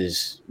Lance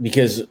is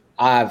because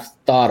I've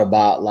thought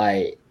about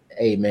like,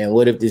 hey man,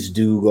 what if this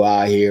dude go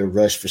out here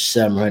rush for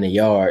 700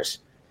 yards?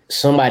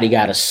 Somebody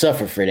got to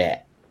suffer for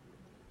that.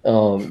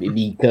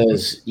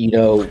 Because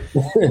the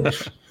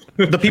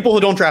people who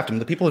don't draft him,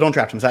 is that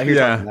who you're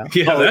talking about?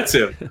 Yeah, that's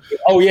it.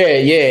 Oh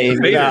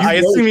yeah. I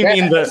assume you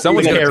mean the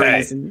someone's gonna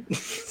pay.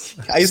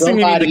 I assume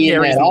you mean the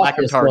carries and lack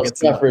of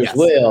targets. Suffer as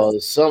well.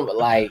 Some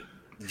like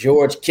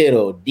George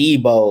Kittle,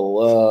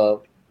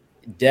 Debo,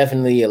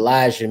 definitely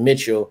Elijah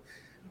Mitchell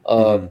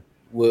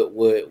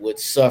would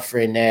suffer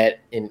in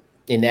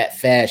that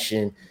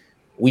fashion.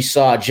 We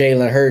saw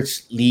Jalen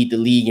Hurts lead the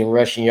league in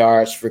rushing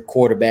yards for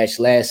quarterbacks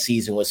last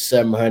season with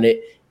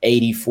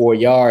 784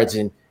 yards.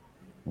 And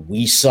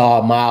we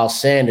saw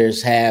Miles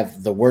Sanders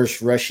have the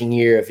worst rushing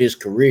year of his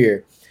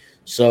career.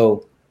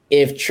 So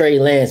if Trey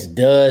Lance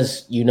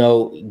does,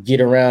 get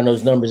around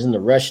those numbers in the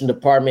rushing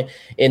department,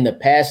 in the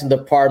passing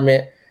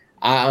department,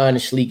 I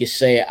honestly could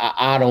say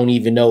I don't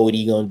even know what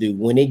he's going to do.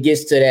 When it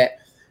gets to that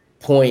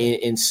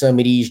point in some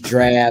of these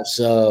drafts,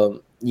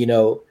 you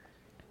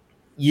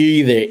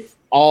either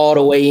all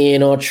the way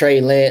in on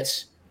Trey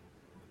Lance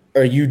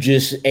or you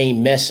just ain't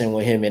messing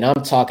with him. And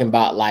I'm talking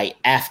about like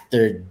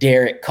after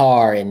Derek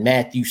Carr and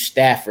Matthew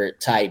Stafford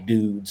type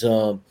dudes.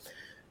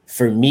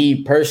 For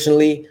me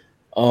personally,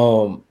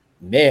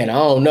 man, I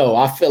don't know.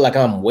 I feel like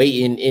I'm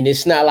waiting, and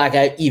it's not like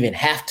I even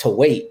have to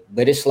wait,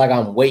 but it's like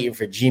I'm waiting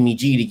for Jimmy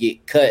G to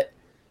get cut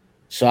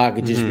so I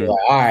could just be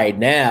like, all right,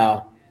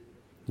 now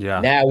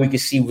we can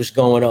see what's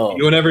going on.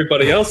 You and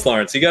everybody else,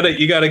 Lawrence. You gotta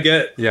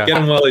get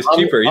him while he's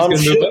cheaper. He's gonna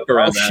move up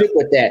around that. I'm shook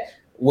with that.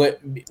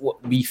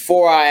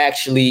 Before I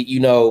actually,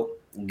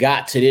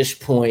 got to this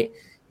point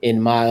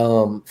in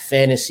my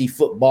fantasy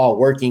football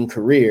working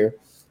career,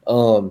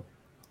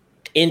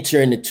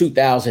 entering the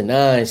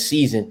 2009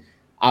 season,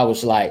 I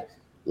was like,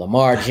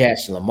 Lamar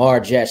Jackson. Like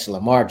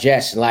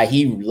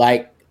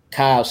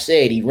Kyle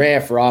said, he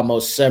ran for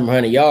almost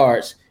 700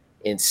 yards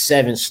in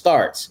 7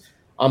 starts.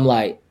 I'm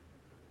like,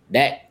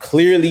 that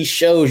clearly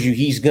shows you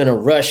he's going to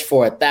rush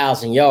for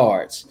 1,000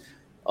 yards.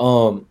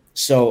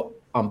 So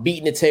I'm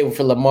beating the table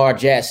for Lamar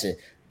Jackson.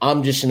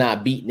 I'm just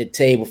not beating the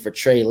table for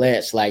Trey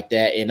Lance like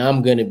that. And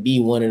I'm going to be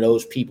one of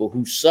those people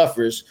who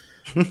suffers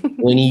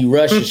when he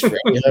rushes for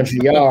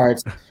 800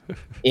 yards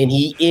and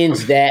he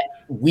ends that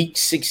week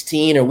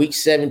 16 or week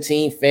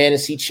 17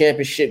 fantasy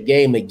championship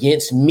game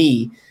against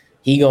me.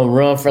 He going to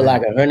run for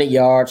like 100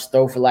 yards,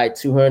 throw for like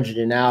 200,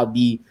 and I'll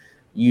be,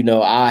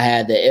 I'll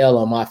have the L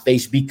on my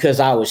face because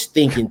I was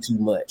thinking too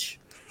much.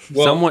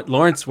 Well,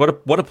 Lawrence, what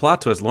a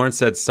plot twist. Lawrence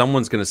said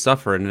someone's going to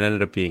suffer, and it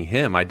ended up being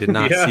him. I did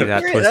not see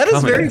that twist that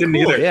coming. Is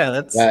very cool. Yeah,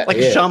 that's like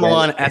a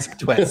Shyamalan-esque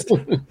twist.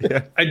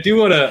 I do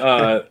want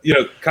to,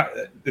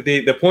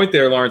 the point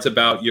there, Lawrence,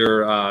 about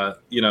your,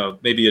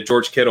 maybe a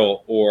George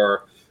Kittle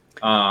or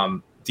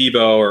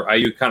Debo or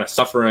Ayuk kind of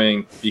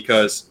suffering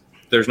because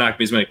there's not going to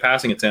be as many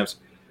passing attempts.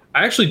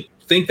 I actually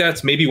think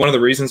that's maybe one of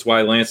the reasons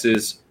why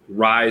Lance's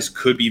rise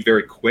could be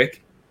very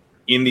quick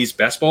in these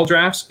best ball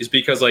drafts is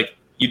because, like,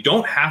 you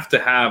don't have to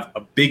have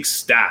a big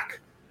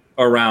stack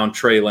around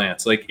Trey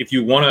Lance. Like, if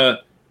you want to,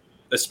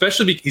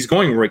 especially because he's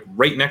going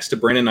right next to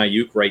Brandon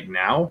Ayuk right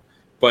now,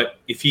 but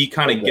if he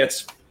kind of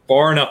gets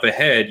far enough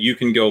ahead, you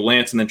can go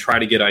Lance and then try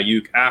to get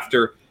Ayuk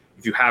after.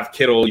 If you have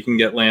Kittle, you can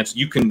get Lance.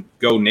 You can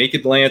go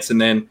naked Lance and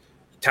then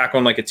tack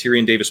on like a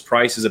Tyrion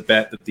Davis-Price as a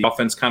bet that the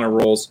offense kind of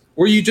rolls,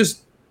 or you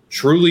just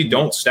truly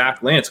don't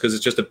stack Lance because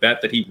it's just a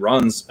bet that he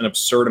runs an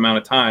absurd amount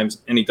of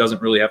times and he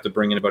doesn't really have to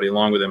bring anybody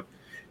along with him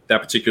that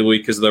particular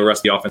week because the rest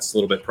of the offense is a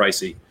little bit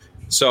pricey.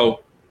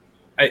 So,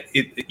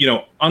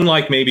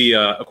 unlike maybe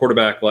a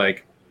quarterback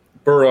like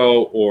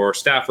Burrow or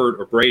Stafford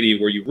or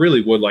Brady, where you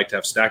really would like to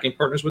have stacking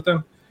partners with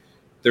them,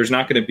 there's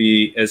not going to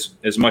be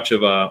as much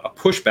of a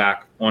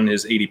pushback on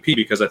his ADP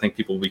because I think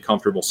people will be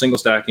comfortable single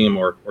stacking him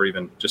or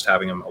even just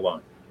having him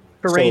alone.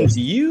 Kerrane, do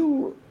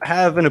you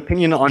have an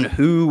opinion on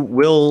who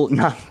will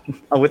not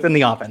within the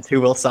offense, who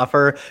will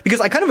suffer?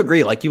 Because I kind of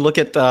agree. Like, you look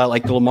at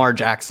like the Lamar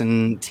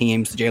Jackson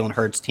teams, the Jalen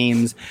Hurts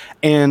teams,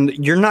 and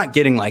you're not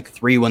getting like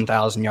 3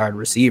 1,000-yard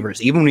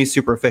receivers. Even when he's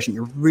super efficient,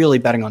 you're really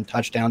betting on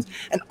touchdowns.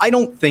 And I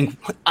know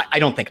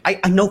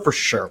for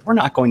sure we're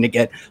not going to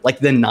get like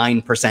the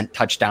 9%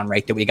 touchdown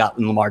rate that we got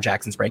in Lamar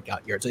Jackson's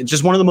breakout years. It's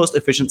just one of the most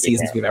efficient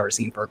seasons we've ever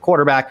seen for a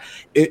quarterback.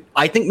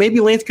 I think maybe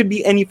Lance could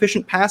be an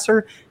efficient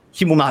passer.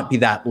 He will not be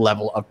that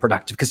level of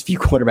productive because few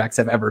quarterbacks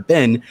have ever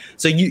been.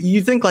 So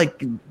you think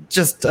like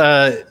just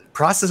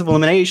process of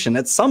elimination,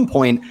 at some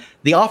point,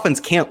 the offense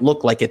can't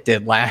look like it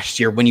did last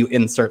year when you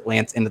insert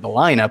Lance into the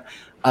lineup.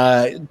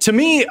 To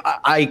me,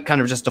 I kind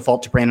of just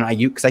default to Brandon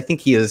Ayuk because I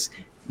think he is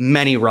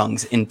many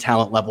rungs in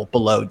talent level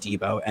below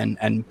Debo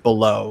and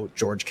below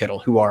George Kittle,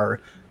 who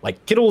are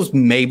like, Kittle's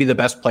maybe the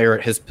best player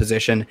at his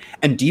position.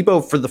 And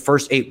Debo for the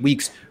first 8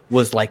 weeks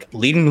was like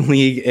leading the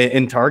league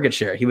in target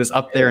share. He was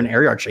up there in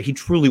air yard share. He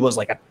truly was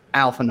like an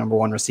alpha number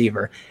 1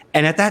 receiver.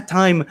 And at that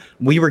time,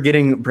 we were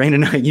getting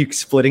Brandon Ayuk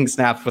splitting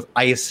snaps with,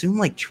 I assume,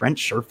 like Trent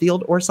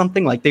Sherfield or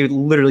something. Like, they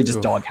literally just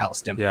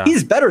doghoused him. Yeah.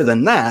 He's better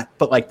than that.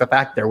 But like, the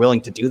fact they're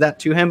willing to do that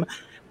to him,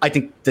 I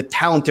think the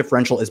talent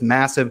differential is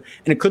massive.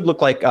 And it could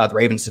look like the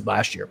Ravens did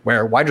last year,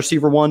 where wide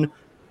receiver 1,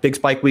 big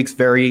spike weeks,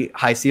 very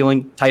high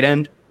ceiling, tight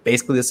end,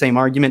 basically the same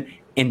argument,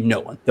 and no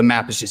one. The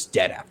map is just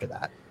dead after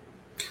that.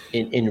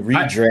 In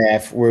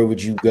redraft, where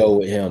would you go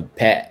with him,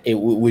 Pat?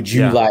 Would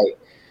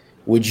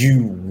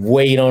you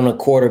wait on a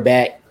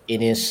quarterback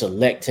and then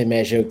select him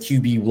as your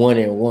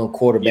QB1 in one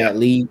quarterback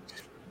league?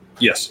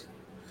 Yes.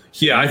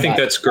 Yeah, I think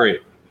that's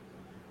great.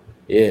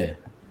 Yeah.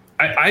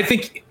 I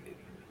think,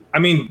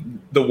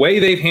 the way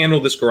they've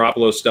handled this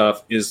Garoppolo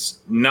stuff is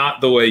not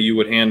the way you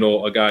would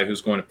handle a guy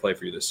who's going to play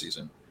for you this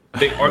season.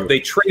 They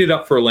traded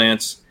up for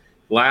Lance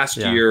last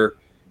year.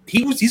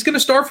 He's going to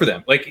start for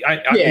them. Like,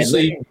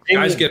 obviously,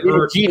 guys get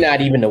hurt. He's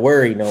not even to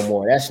worry no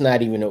more. That's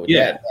not even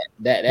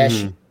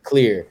that's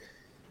clear.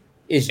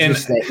 It's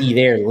just that he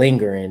there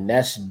lingering.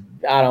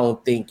 I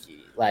don't think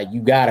like you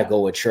got to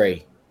go with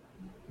Trey.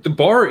 The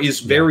bar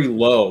is very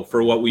low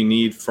for what we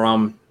need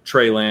from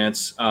Trey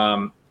Lance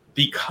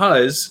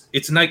because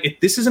it's not.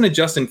 This isn't a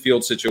Justin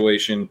Fields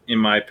situation, in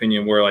my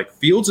opinion, where like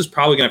Fields is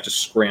probably going to have to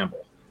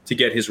scramble to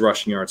get his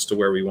rushing yards to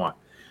where we want.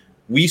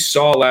 We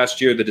saw last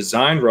year the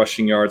designed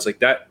rushing yards like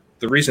that.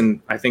 The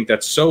reason I think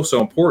that's so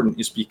important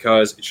is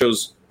because it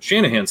shows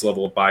Shanahan's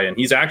level of buy-in.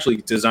 He's actually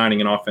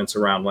designing an offense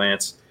around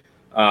Lance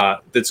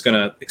that's going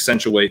to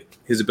accentuate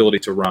his ability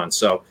to run.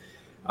 So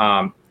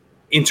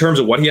in terms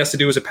of what he has to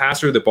do as a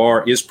passer, the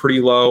bar is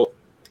pretty low.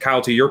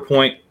 Kyle, to your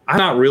point, I'm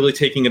not really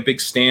taking a big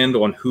stand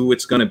on who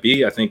it's going to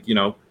be. I think,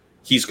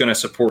 he's going to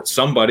support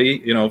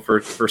somebody,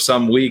 for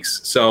some weeks.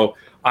 So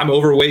I'm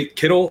overweight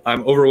Kittle.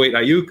 I'm overweight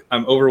Ayuk.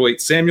 I'm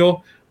overweight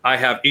Samuel. I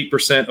have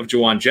 8% of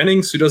Juwan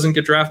Jennings, who doesn't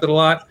get drafted a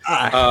lot.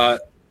 I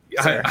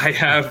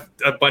have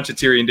a bunch of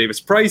Tyrion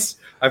Davis-Price.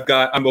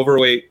 I'm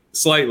overweight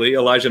slightly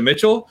Elijah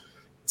Mitchell.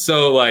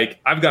 So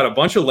like I've got a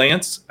bunch of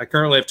Lance. I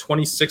currently have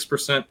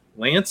 26%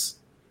 Lance.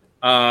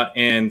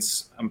 and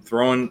I'm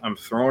throwing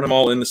them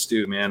all in the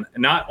stew, man.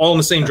 Not all in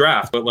the same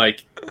draft, but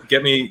like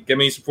get me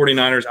some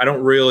 49ers. I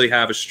don't really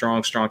have a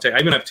strong take. I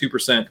even have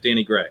 2%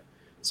 Danny Gray.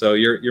 So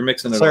you're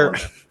mixing it all.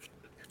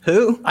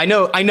 Who? I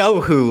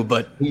know who,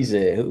 but he's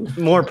a who?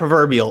 More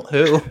proverbial.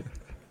 Who?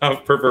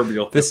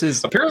 Proverbial. This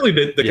is apparently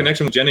the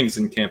connection with Jennings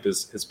in camp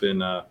has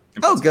been. Oh,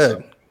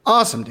 good, so.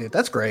 Awesome, dude.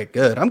 That's great.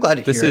 Good. I'm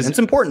glad to hear it. It's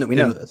important that we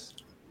know this.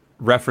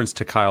 Reference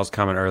to Kyle's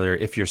comment earlier,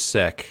 if you're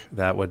sick,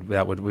 that would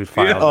we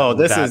file.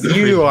 Oh,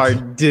 you are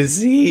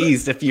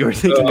diseased if you were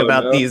thinking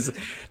about these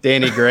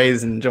Danny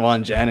Grays and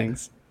Jawan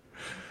Jennings.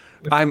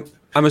 I'm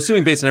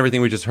assuming based on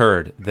everything we just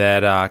heard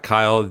that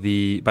Kyle, by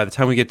the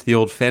time we get to the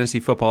old Fantasy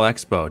Football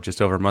Expo,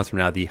 just over a month from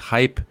now, the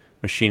hype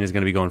machine is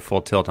going to be going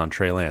full tilt on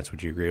Trey Lance.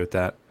 Would you agree with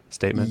that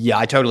statement? Yeah,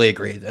 I totally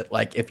agree that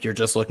like if you're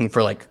just looking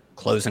for like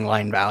closing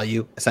line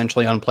value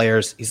essentially on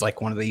players, he's like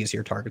one of the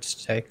easier targets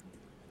to take.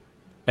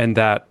 And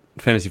that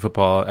Fantasy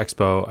Football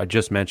Expo I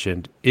just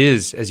mentioned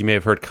is, as you may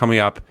have heard, coming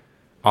up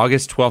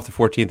August 12th to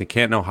 14th in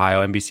Canton,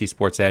 Ohio. NBC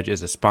Sports Edge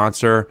is a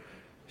sponsor.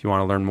 If you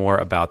want to learn more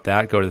about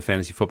that, go to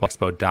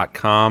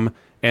thefantasyfootballexpo.com.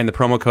 And the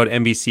promo code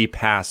NBC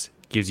Pass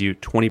gives you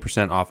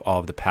 20% off all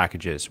of the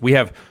packages. We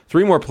have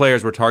 3 more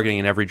players we're targeting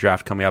in every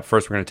draft coming up.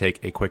 First, we're going to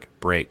take a quick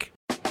break.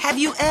 Have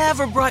you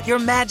ever brought your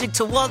magic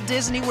to Walt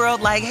Disney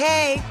World like,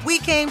 hey, we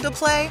came to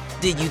play?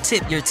 Did you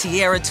tip your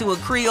tiara to a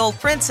Creole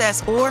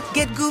princess or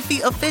get goofy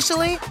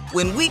officially?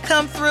 When we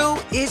come through,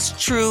 it's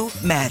true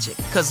magic,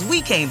 because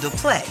we came to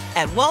play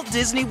at Walt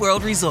Disney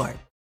World Resort.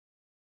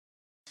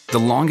 The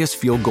longest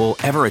field goal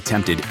ever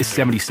attempted is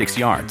 76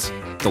 yards.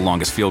 The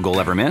longest field goal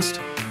ever missed?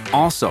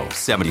 Also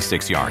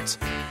 76 yards.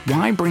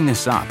 Why bring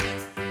this up?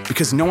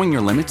 Because knowing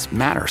your limits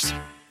matters,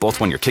 both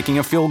when you're kicking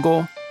a field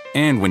goal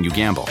and when you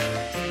gamble.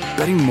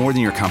 Betting more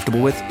than you're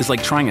comfortable with is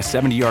like trying a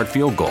 70-yard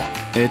field goal.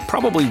 It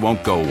probably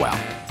won't go well.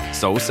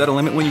 So set a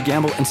limit when you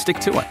gamble and stick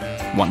to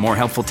it. Want more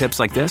helpful tips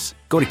like this?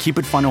 Go to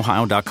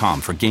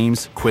keepitfunohio.com for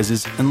games,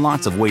 quizzes, and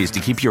lots of ways to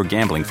keep your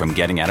gambling from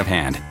getting out of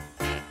hand.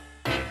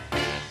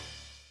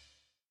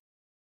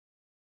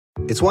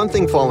 It's one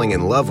thing falling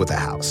in love with a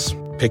house,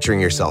 picturing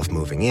yourself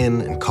moving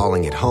in and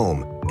calling it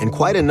home, and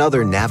quite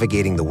another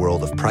navigating the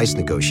world of price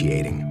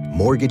negotiating,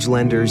 mortgage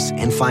lenders,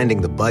 and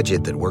finding the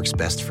budget that works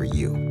best for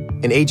you.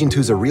 An agent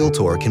who's a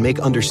Realtor can make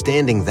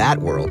understanding that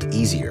world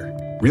easier.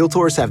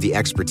 Realtors have the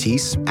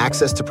expertise,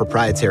 access to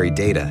proprietary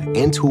data,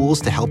 and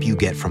tools to help you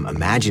get from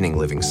imagining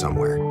living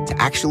somewhere to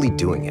actually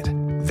doing it.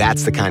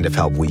 That's the kind of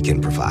help we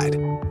can provide.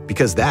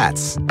 Because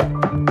that's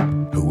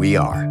who we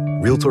are.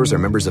 Realtors are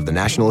members of the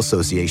National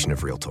Association of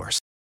Realtors.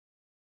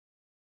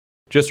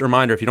 Just a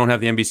reminder, if you don't have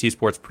the NBC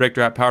Sports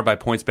Predictor app powered by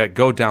PointsBet,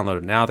 go download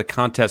it now. The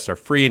contests are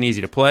free and easy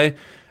to play, and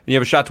you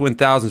have a shot to win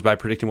thousands by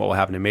predicting what will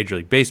happen in Major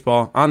League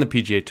Baseball, on the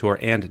PGA Tour,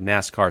 and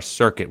NASCAR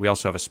circuit. We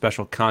also have a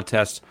special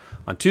contest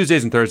on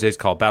Tuesdays and Thursdays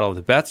called Battle of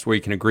the Bets, where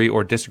you can agree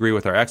or disagree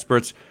with our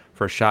experts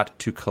for a shot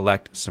to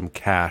collect some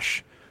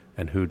cash.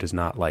 And who does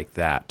not like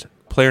that?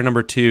 Player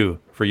number 2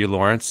 for you,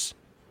 Lawrence.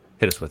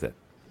 Hit us with it.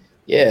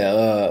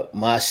 Yeah,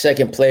 my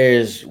second player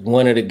is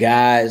one of the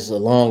guys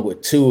along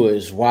with Tua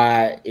is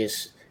why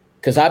it's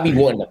because I be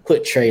wanting to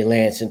put Trey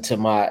Lance into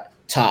my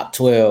top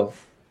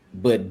 12,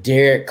 but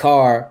Derek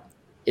Carr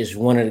is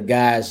one of the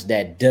guys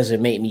that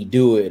doesn't make me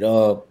do it.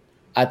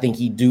 I think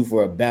he's due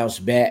for a bounce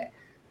back.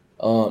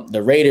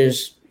 The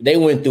Raiders, they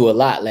went through a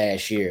lot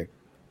last year.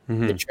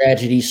 Mm-hmm. The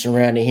tragedy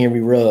surrounding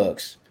Henry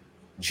Ruggs,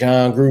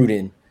 John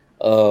Gruden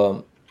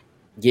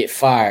get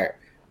fired.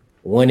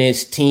 One of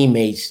his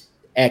teammates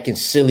acting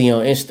silly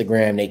on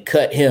Instagram, they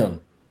cut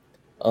him.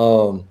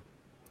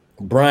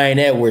 Brian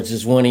Edwards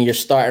is one of your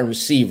starting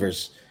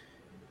receivers.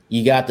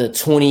 You got the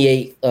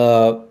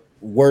 28th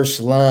worst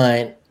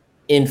line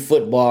in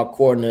football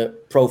according to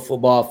Pro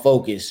Football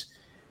Focus.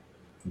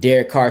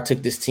 Derek Carr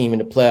took this team in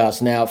the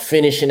playoffs. Now,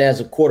 finishing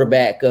as a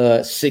quarterback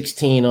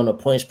 16 on a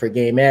points per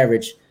game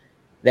average,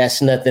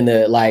 that's nothing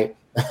to like.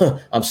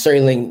 I'm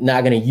certainly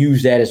not going to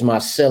use that as my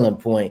selling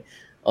point.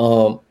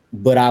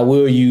 But I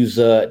will use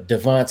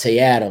Devontae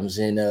Adams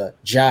and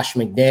Josh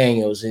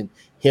McDaniels and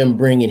him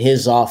bringing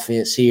his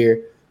offense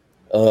here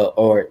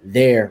or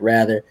there,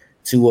 rather,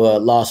 to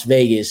Las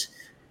Vegas.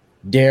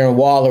 Darren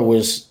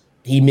Waller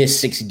he missed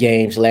 6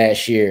 games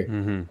last year.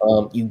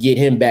 Mm-hmm. You get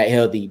him back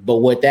healthy. But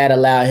what that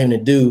allowed him to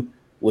do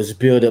was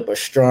build up a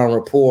strong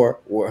rapport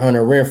with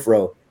Hunter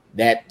Renfrow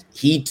that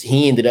he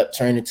ended up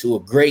turning into a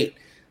great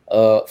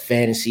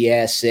fantasy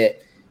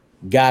asset.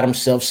 Got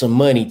himself some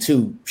money,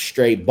 too,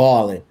 straight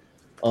balling.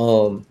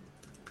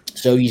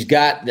 So he's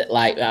got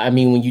like, I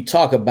mean, when you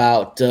talk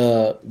about,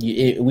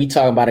 we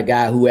talk about a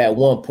guy who at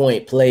one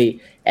point played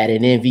at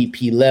an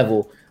MVP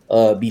level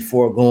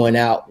before going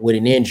out with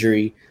an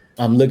injury.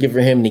 I'm looking for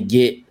him to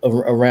get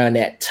around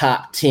that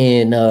top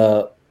 10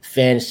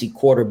 fantasy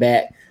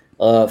quarterback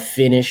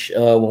finish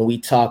when we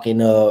talking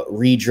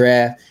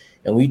redraft.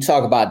 And we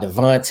talk about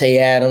Devontae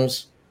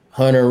Adams,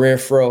 Hunter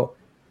Renfrow,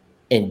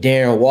 and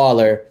Darren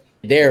Waller.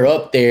 They're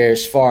up there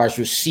as far as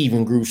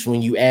receiving groups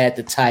when you add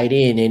the tight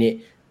end in it.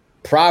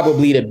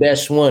 Probably the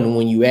best one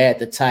when you add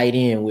the tight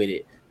end with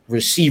it.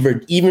 receiver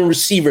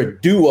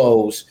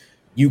duos,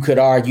 you could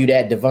argue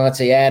that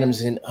Devontae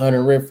Adams and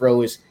Hunter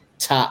Renfrow is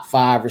top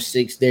 5 or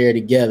 6 there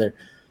together.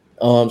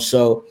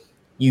 So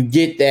you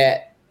get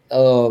that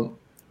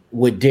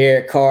with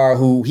Derek Carr,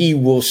 who he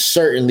will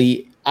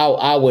certainly,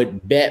 I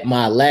would bet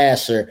my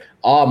last or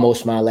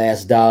almost my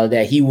last dollar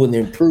that he will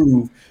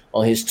improve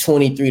on his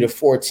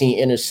 23-14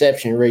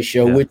 interception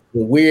ratio, which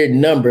is a weird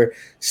number,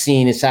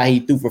 seeing as how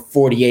he threw for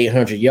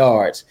 4,800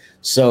 yards.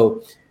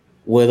 So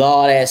with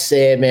all that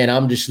said, man,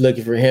 I'm just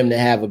looking for him to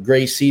have a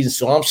great season.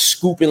 So I'm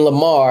scooping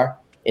Lamar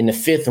in the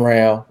 5th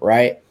round,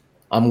 right?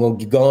 I'm going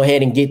to go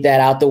ahead and get that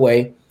out the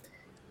way.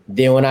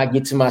 Then when I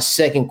get to my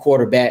second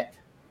quarterback,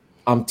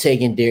 I'm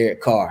taking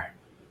Derek Carr.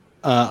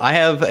 I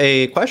have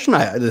a question.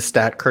 The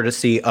stat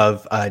courtesy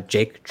of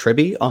Jake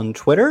Tribby on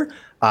Twitter.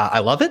 I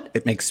love it.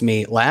 It makes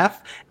me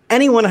laugh.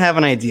 Anyone have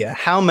an idea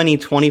how many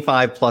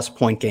 25-plus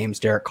point games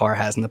Derek Carr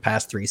has in the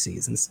past 3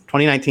 seasons?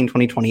 2019,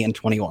 2020, and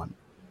 21.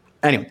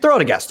 Anyway, throw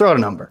out a guess. Throw out a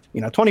number.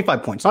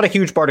 25 points. Not a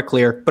huge bar to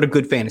clear, but a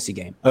good fantasy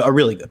game. A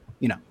really good.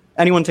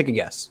 Anyone take a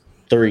guess?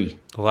 3.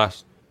 The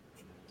last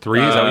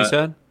 3, is that what you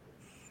said?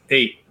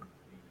 8.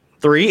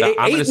 3?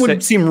 8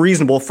 would seem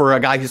reasonable for a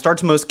guy who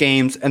starts most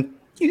games, and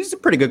he's a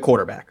pretty good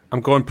quarterback.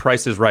 I'm going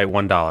Price is Right,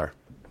 $1.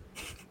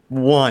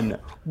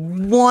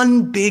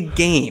 One big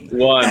game.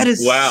 That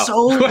is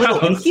so little.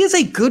 And he is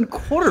a good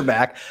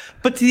quarterback,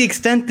 but to the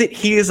extent that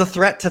he is a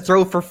threat to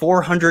throw for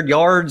 400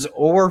 yards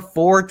or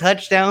 4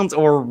 touchdowns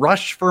or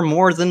rush for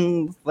more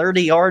than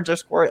 30 yards or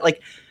score,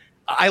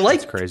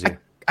 that's crazy.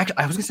 I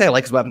was going to say I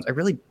like his weapons. I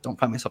really don't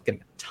find myself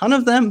getting a ton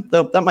of them,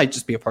 though that might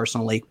just be a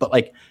personal leak.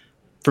 But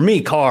for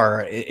me,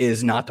 Carr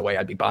is not the way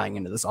I'd be buying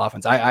into this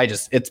offense.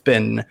 It's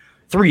been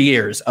 3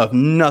 years of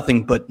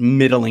nothing but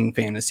middling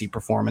fantasy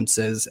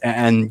performances,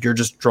 and you're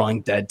just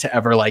drawing dead to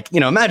ever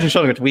imagine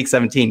showing up to week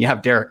 17, you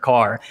have Derek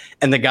Carr,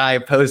 and the guy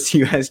opposed to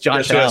you has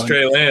Josh Allen.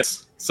 Trey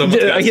Lance.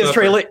 He has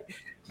Trey Lance.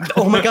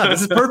 Oh my God,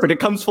 this is perfect. It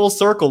comes full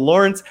circle.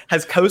 Lawrence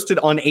has coasted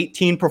on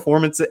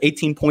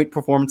 18-point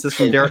performances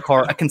from Derek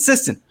Carr, a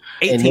consistent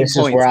 18 and this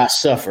points. Is where I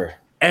suffer.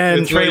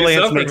 And Trey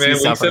Lance makes me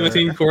suffer. Week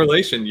 17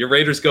 correlation. Your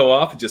Raiders go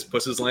off and just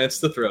pushes Lance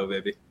to throw,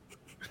 baby.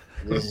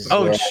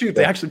 Oh shoot!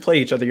 They actually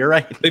play each other. You're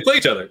right. They play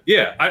each other.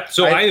 Yeah.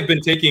 I have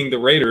been taking the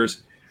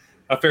Raiders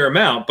a fair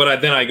amount,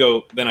 but then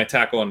I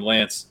tackle on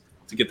Lance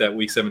to get that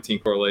Week 17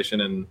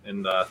 correlation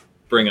and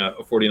bring a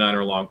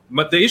 49er along.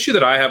 But the issue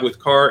that I have with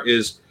Carr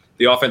is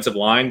the offensive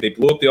line. They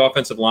blew up the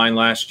offensive line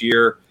last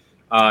year.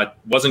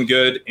 Wasn't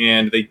good,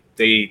 and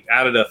they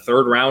added a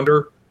 3rd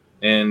rounder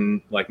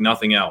and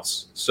nothing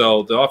else.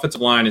 So the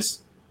offensive line is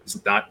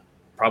not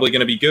probably going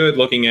to be good.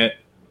 Looking at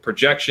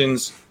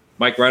projections,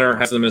 Mike Renner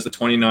has them as the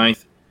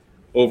 29th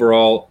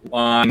overall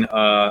line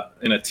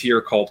in a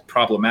tier called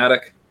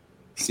problematic.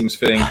 Seems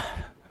fitting.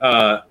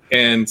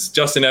 And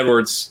Justin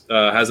Edwards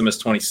has them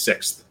as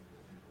 26th.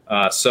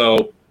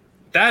 So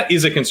that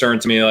is a concern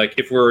to me.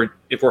 If we're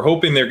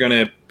hoping they're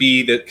going to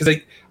be that,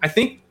 because I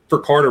think for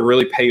Carr to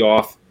really pay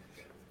off,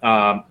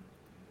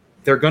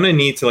 they're going to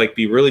need to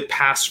be really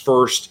pass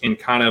first and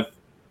kind of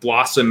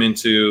blossom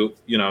into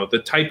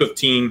the type of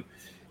team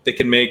that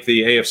can make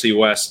the AFC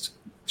West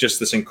just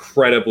this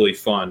incredibly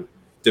fun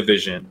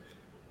division.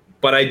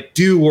 But I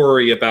do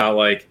worry about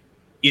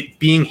it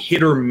being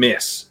hit or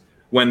miss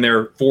when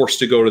they're forced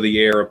to go to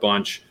the air a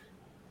bunch,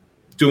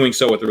 doing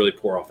so with a really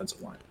poor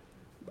offensive line.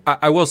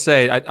 I will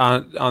say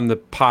on the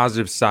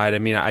positive side,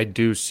 I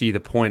do see the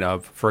point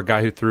of, for a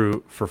guy who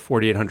threw for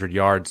 4,800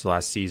 yards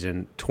last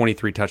season,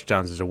 23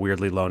 touchdowns is a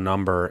weirdly low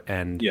number.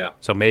 And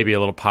so maybe a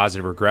little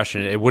positive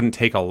regression. It wouldn't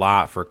take a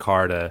lot for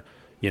Carr to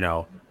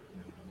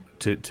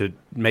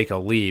make a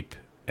leap.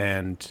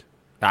 And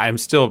I'm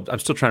still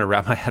trying to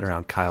wrap my head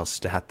around Kyle's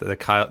stat.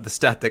 The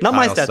stat that not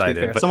Kyle my stat,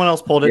 cited. but someone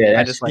else pulled it.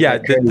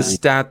 The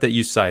stat that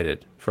you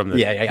cited from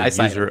the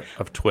user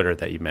of Twitter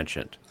that you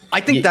mentioned. I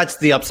think that's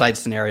the upside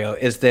scenario,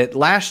 is that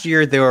last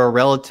year they were a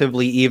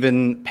relatively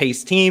even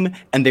paced team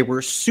and they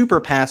were super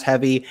pass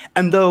heavy.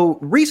 And though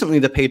recently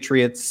the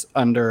Patriots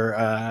under,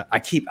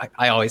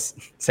 I always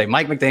say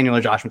Mike McDaniel or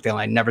Josh McDaniel,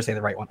 I never say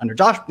the right one. Under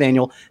Josh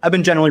McDaniel, have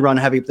been generally run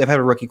heavy. They've had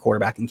a rookie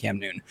quarterback in Cam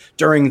Newton.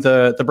 During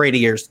the Brady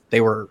years,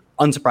 they were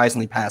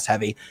unsurprisingly pass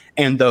heavy.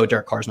 And though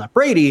Derek Carr's not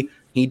Brady,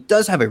 he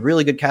does have a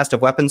really good cast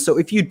of weapons. So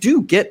if you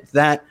do get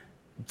that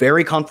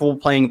very comfortable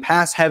playing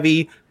pass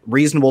heavy,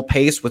 reasonable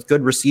pace with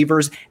good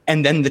receivers,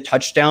 and then the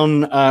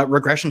touchdown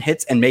regression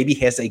hits, and maybe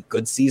he has a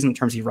good season in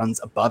terms he runs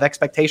above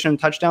expectation in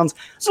touchdowns.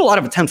 There's a lot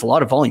of attempts, a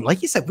lot of volume.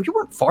 Like you said, we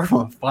weren't far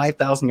from a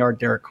 5,000-yard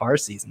Derek Carr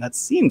season. That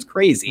seems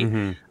crazy.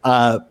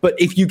 Mm-hmm. But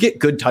if you get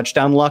good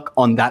touchdown luck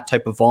on that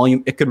type of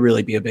volume, it could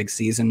really be a big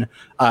season.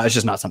 It's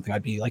just not something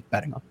I'd be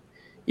betting on.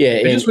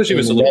 Yeah, I just wish he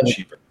was a little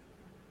cheaper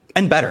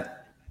and better.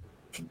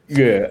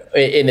 Yeah,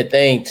 and the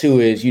thing too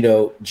is,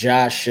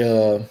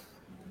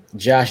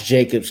 Josh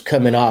Jacobs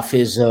coming off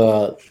his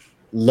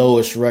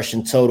lowest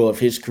rushing total of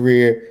his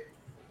career.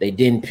 They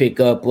didn't pick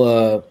up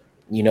his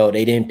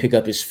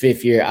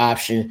 5th-year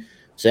option.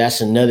 So that's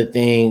another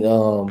thing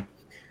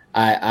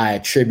I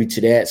attribute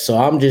to that. So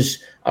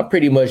I'm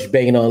pretty much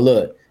banking on,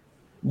 look,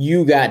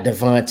 you got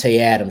Devontae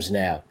Adams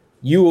now.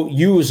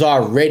 You was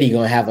already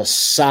going to have a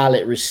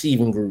solid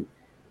receiving group.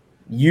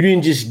 You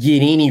didn't just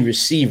get any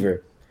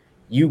receiver.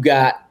 You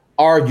got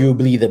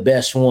arguably the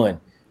best one.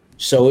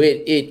 So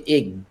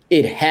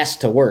it has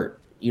to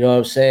work. You know what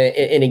I'm saying?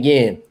 And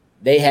again,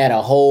 they had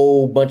a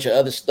whole bunch of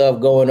other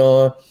stuff going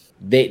on.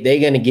 They're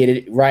going to get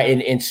it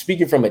right. And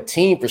speaking from a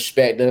team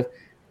perspective,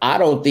 I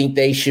don't think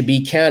they should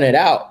be counted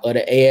out of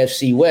the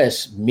AFC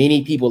West.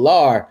 Many people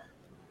are.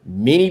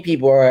 Many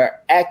people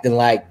are acting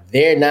like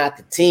they're not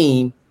the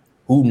team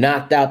who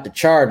knocked out the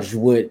Chargers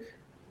with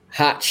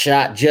hot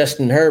shot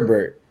Justin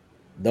Herbert.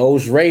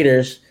 Those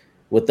Raiders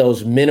with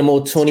those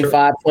minimal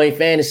 25-point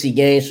fantasy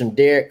games from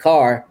Derek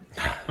Carr,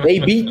 they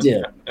beat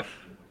them.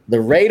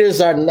 The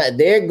Raiders are not,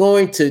 they're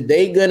gonna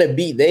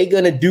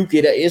duke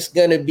it. It's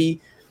gonna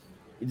be,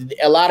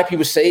 a lot of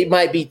people say it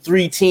might be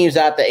 3 teams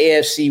out the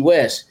AFC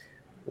West.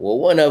 Well,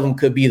 one of them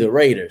could be the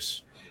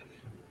Raiders.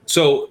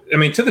 So, I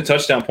mean, to the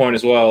touchdown point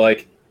as well,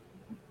 like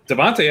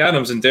Devontae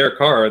Adams and Derek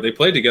Carr, they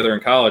played together in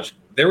college.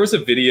 There was a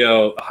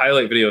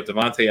highlight video of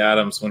Devontae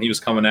Adams when he was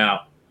coming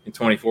out in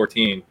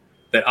 2014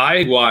 that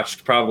I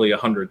watched probably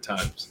 100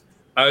 times.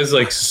 I was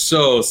like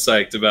so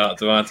psyched about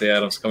Devontae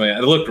Adams coming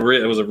out.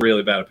 It was a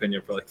really bad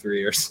opinion for like 3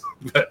 years,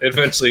 but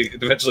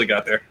eventually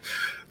got there.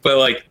 But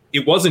like,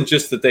 it wasn't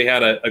just that they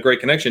had a great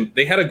connection.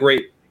 They had a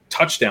great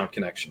touchdown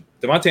connection.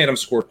 Devontae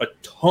Adams scored a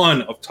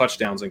ton of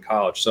touchdowns in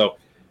college. So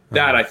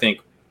that I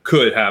think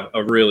could have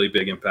a really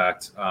big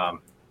impact,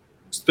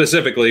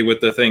 specifically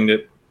with the thing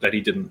that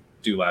he didn't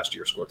do last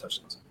year, score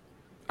touchdowns.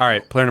 All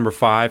right, player number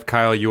 5,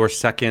 Kyle, your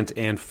second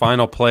and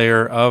final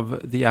player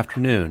of the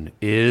afternoon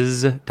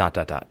is ...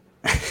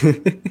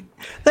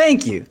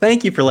 Thank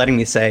you for letting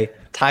me say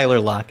Tyler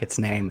Lockett's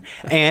name.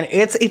 And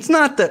it's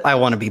not that I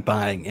want to be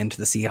buying into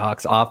the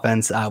Seahawks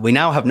offense. We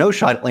now have no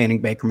shot at landing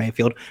Baker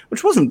Mayfield,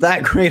 which wasn't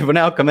that great of an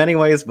outcome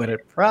anyways, but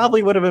it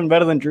probably would have been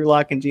better than Drew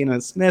Lock and Geno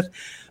Smith.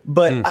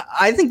 But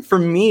I think for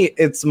me,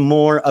 it's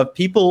more of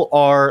people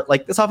are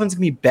like, this offense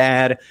can be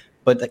bad,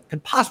 but that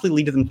could possibly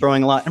lead to them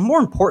throwing a lot. And more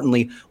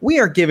importantly, we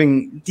are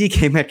giving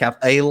DK Metcalf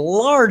a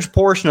large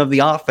portion of the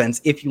offense.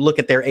 If you look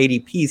at their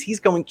ADPs, he's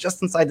going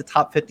just inside the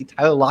top 50.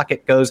 Tyler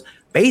Lockett goes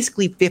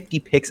basically 50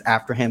 picks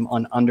after him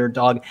on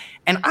Underdog.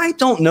 And I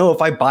don't know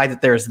if I buy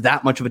that there's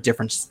that much of a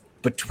difference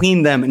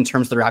between them in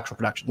terms of their actual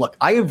production. Look,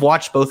 I have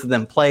watched both of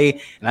them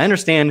play, and I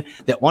understand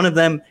that one of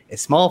them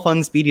is small,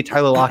 fun, speedy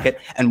Tyler Lockett,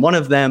 and one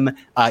of them,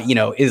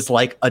 is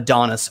like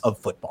Adonis of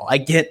football. I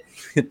get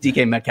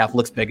DK Metcalf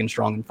looks big and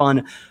strong and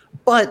fun,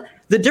 but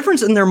the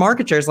difference in their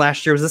market shares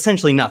last year was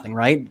essentially nothing,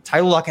 right?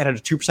 Tyler Lockett had a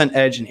 2%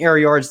 edge in air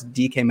yards.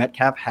 DK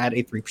Metcalf had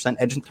a 3%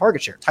 edge in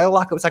target share. Tyler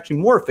Lockett was actually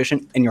more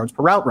efficient in yards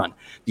per route run.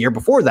 The year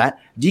before that,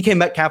 DK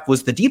Metcalf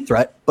was the deep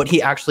threat, but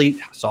he actually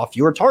saw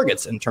fewer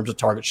targets in terms of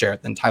target share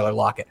than Tyler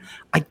Lockett.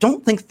 I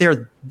don't think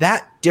they're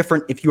that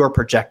different if you are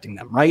projecting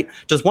them, right?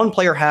 Does one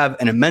player have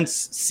an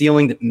immense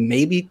ceiling that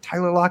maybe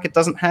Tyler Lockett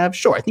doesn't have?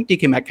 Sure, I think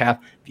DK Metcalf,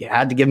 if you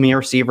had to give me a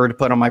receiver to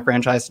put on my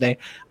franchise today,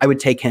 I would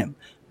take him.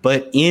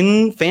 But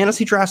in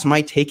fantasy drafts, am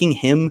I taking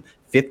him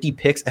 50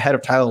 picks ahead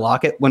of Tyler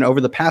Lockett when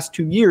over the past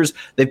 2 years,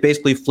 they've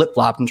basically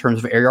flip-flopped in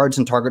terms of air yards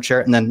and target share?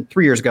 And then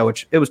 3 years ago,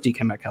 which it was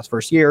DK Metcalf's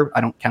first year,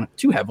 I don't count it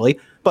too heavily,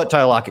 but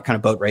Tyler Lockett kind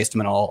of boat raced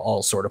him in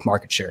all sort of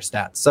market share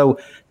stats. So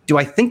do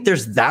I think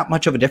there's that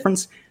much of a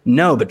difference?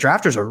 No, but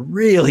drafters are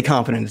really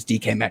confident it's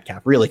DK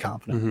Metcalf, really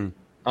confident. Mm-hmm.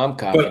 I'm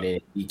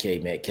confident in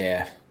DK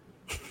Metcalf.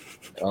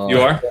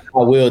 You are? I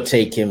will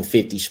take him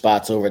 50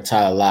 spots over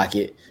Tyler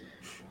Lockett.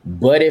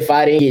 But if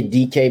I didn't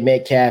get DK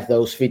Metcalf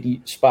those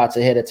 50 spots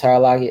ahead of Tyler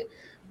Lockett,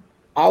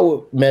 I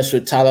would mess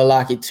with Tyler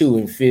Lockett too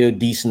and feel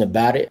decent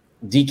about it.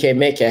 DK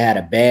Metcalf had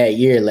a bad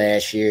year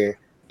last year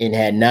and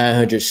had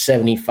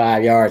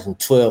 975 yards and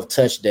 12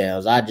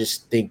 touchdowns. I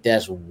just think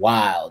that's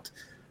wild.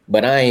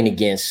 But I ain't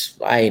against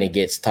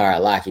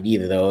Tyler Lockett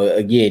either, though.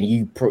 Again,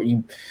 you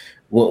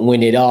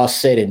when it all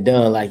said and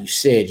done, like you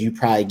said, you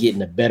probably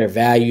getting a better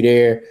value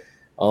there.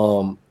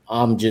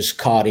 I'm just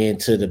caught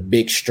into the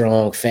big,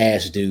 strong,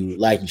 fast dude,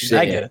 like you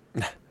said.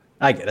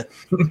 I get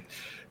it.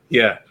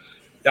 Yeah.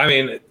 I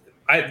mean,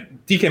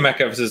 DK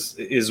Metcalf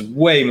is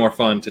way more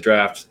fun to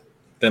draft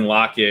than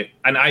Lockett.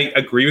 And I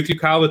agree with you,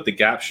 Kyle, that the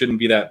gap shouldn't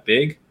be that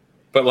big.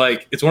 But,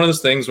 like, it's one of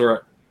those things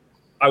where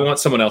I want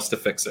someone else to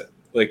fix it.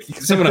 Like,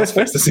 someone else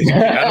fix this. I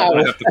don't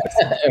want to have to fix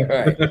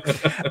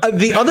it. Right.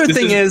 The other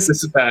thing is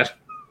this is bad.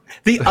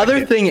 The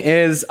other thing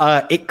is,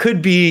 it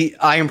could be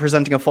I am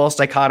presenting a false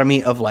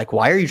dichotomy of like,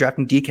 why are you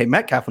drafting DK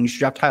Metcalf when you should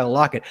draft Tyler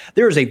Lockett?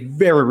 There is a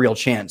very real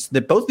chance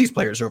that both these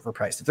players are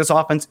overpriced. If this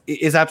offense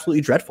is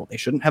absolutely dreadful, they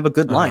shouldn't have a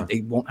good line.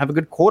 They won't have a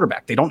good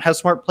quarterback. They don't have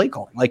smart play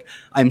calling. Like,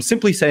 I'm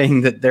simply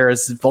saying that there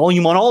is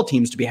volume on all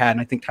teams to be had, and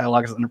I think Tyler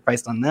Lockett is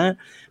underpriced on that.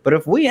 But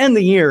if we end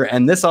the year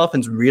and this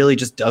offense really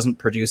just doesn't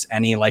produce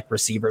any like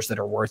receivers that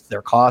are worth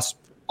their cost,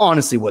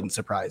 honestly wouldn't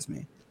surprise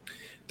me.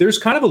 There's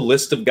kind of a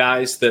list of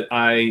guys that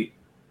I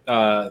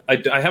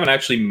haven't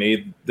actually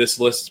made this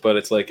list, but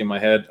it's like in my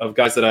head of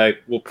guys that I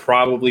will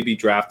probably be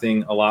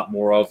drafting a lot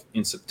more of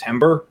in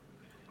September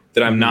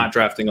that I'm not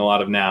drafting a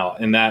lot of now.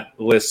 And that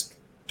list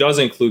does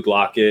include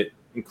Lockett.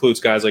 includes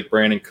guys like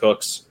Brandon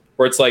Cooks,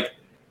 where it's like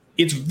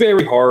it's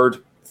very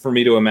hard for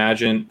me to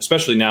imagine,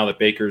 especially now that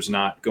Baker's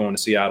not going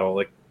to Seattle,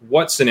 like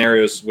what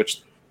scenarios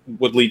which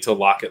would lead to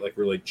Lockett like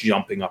really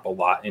jumping up a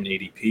lot in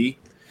ADP.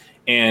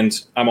 And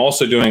I'm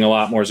also doing a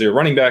lot more zero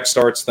running back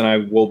starts than I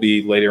will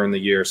be later in the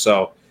year.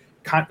 So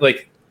kind of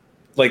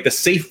like the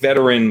safe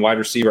veteran wide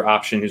receiver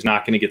option who's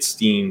not going to get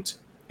steamed,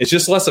 it's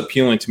just less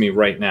appealing to me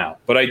right now.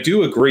 But I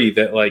do agree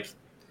that like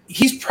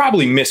he's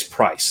probably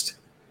mispriced,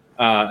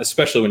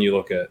 especially when you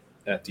look at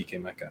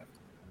DK Metcalf.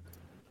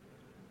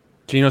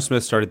 Geno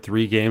Smith started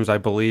 3 games, I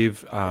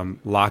believe.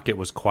 Lockett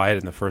was quiet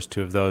in the first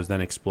 2 of those,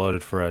 then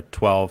exploded for a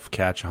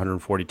 12-catch,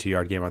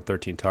 142-yard game on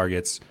 13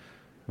 targets.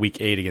 Week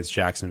 8 against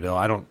Jacksonville.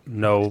 I don't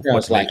know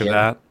what to make of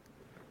that.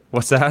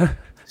 What's that?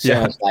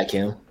 Sounds like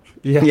him.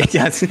 Yeah.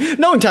 Yes.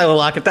 Knowing Tyler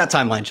Lockett, that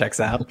timeline checks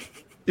out.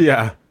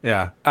 Yeah.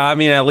 I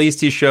mean, at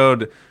least he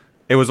showed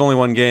it was only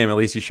 1 game. At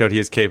least he showed he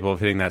is capable of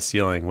hitting that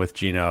ceiling with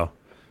Geno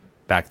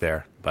back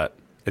there. But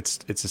it's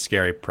a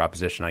scary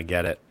proposition. I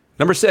get it.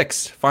 Number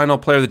 6, final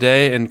player of the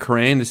day. And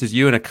Kerrane, this is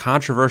you in a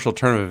controversial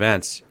turn of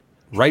events.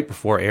 Right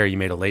before air, you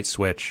made a late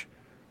switch.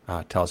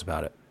 Tell us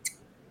about it.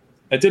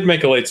 I did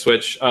make a late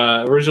switch.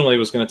 Originally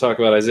was going to talk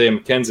about Isaiah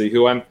McKenzie,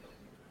 who I'm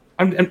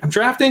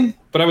drafting,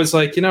 but I was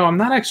like, I'm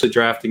not actually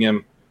drafting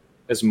him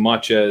as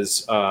much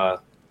as I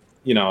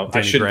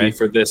should Gray. be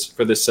for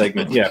this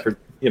segment.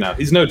 Yeah,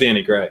 he's no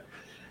Danny Gray.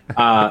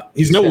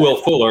 He's no Will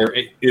Fuller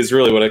is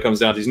really what it comes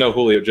down to. He's no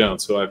Julio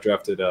Jones, who I've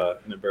drafted an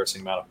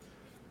embarrassing amount of.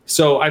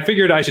 So I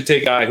figured I should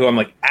take a guy who I'm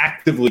like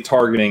actively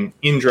targeting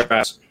in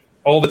drafts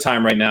all the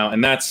time right now,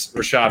 and that's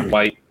Rachad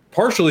White.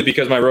 Partially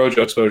because my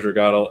Rojo exposure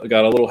got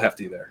a little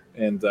hefty there,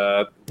 and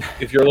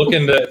if you're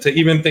looking to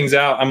even things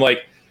out, I'm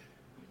like,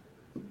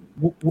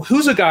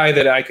 who's a guy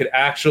that I could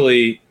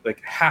actually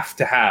like have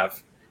to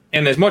have?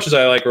 And as much as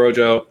I like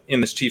Rojo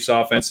in this Chiefs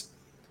offense,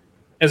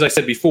 as I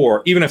said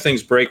before, even if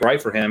things break right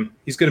for him,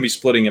 he's going to be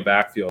splitting a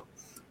backfield.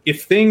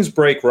 If things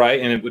break right,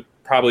 and it would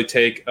probably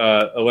take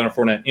a Leonard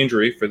Fournette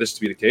injury for this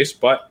to be the case,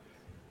 but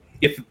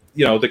if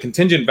the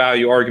contingent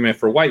value argument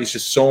for White is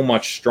just so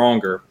much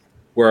stronger,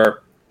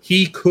 where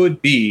he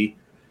could be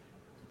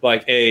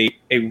like a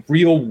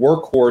real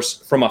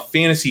workhorse from a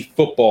fantasy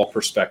football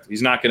perspective.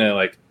 He's not going to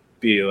like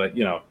be like,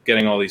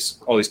 getting all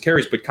these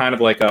carries, but kind of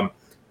like,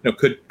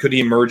 could he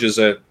emerge as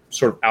a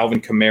sort of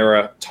Alvin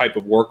Kamara type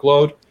of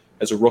workload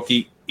as a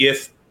rookie?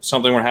 If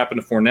something were to happen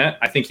to Fournette,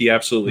 I think he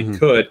absolutely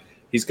could.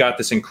 He's got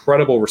this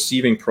incredible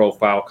receiving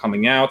profile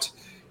coming out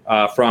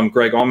from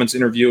Greg Allman's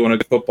interview on a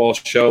football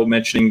show,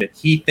 mentioning that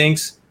he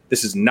thinks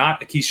this is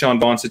not a Keyshawn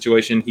Vaughn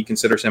situation. He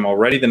considers him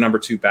already the number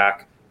 2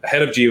 back,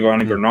 ahead of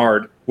Giovanni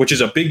Bernard, which is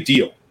a big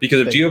deal,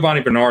 because if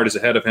Giovanni Bernard is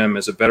ahead of him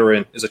as a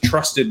veteran, as a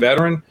trusted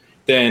veteran,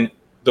 then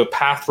the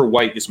path for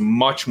White is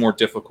much more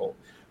difficult.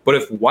 But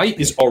if White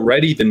is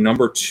already the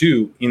number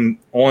 2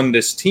 on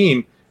this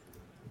team,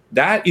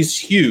 that is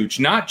huge,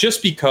 not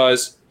just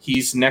because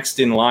he's next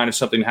in line if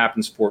something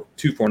happens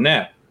to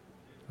Fournette,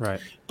 right?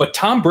 But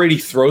Tom Brady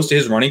throws to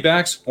his running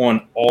backs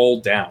on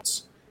all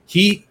downs.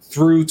 He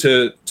threw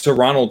to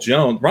Ronald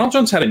Jones. Ronald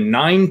Jones had a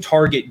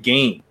 9-target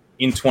game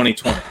in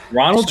 2020.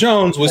 Ronald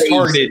Jones was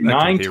targeted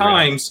 9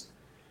 times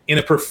in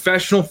a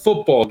professional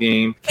football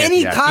game, and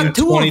he caught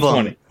 2 of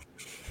them.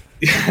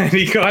 And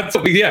he got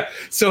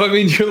So I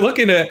mean, you're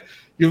looking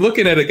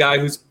at a guy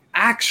who's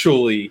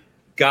actually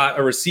got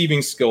a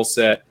receiving skill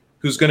set,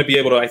 who's going to be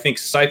able to, I think,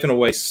 siphon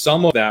away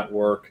some of that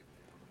work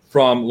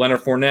from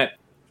Leonard Fournette.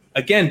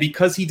 Again,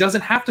 because he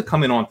doesn't have to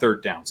come in on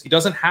 3rd downs. He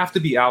doesn't have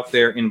to be out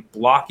there in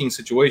blocking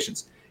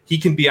situations. He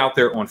can be out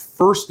there on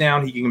 1st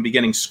down. He can be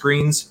getting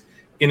screens.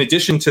 In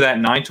addition to that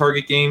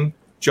 9-target game,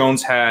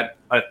 Jones had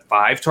a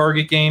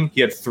 5-target game.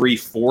 He had 3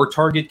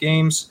 4-target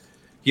games.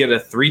 He had a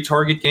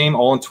 3-target game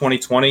all in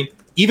 2020.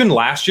 Even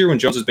last year when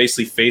Jones was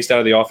basically phased out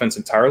of the offense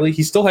entirely,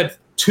 he still had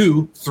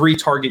 2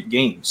 3-target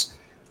games.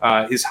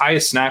 His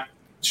highest snap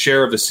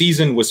share of the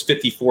season was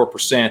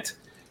 54%.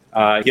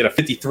 He had a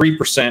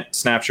 53%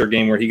 snap share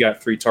game where he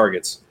got 3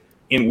 targets.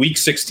 In week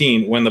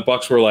 16, when the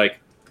Bucs were like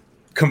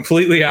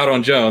completely out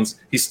on Jones,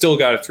 he still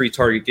got a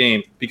 3-target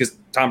game because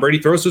Tom Brady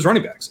throws to his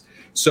running backs.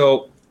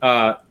 So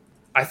I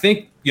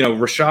think,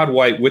 Rachad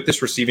White with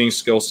this receiving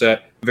skill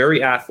set,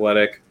 very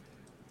athletic,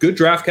 good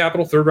draft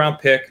capital, 3rd-round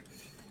pick.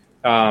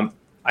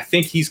 I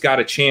think he's got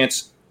a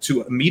chance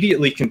to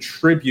immediately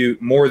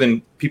contribute more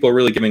than people are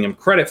really giving him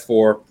credit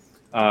for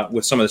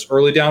with some of this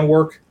early down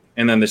work.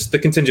 And then the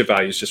contingent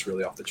value is just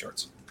really off the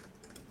charts.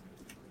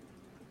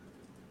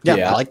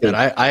 Yeah, I like that.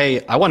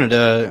 I wanted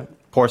to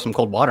pour some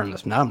cold water on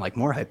this. Now I'm like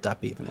more hyped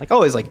up even. Like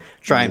always like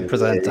try and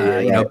present,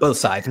 both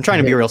sides. I'm trying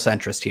to be a real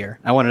centrist here.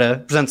 I wanted to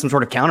present some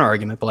sort of counter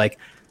argument, but like,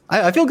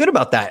 I feel good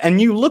about that.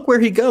 And you look where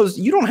he goes,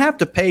 you don't have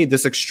to pay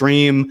this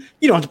extreme,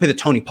 you don't have to pay the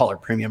Tony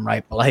Pollard premium,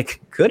 right? But like,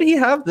 could he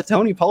have the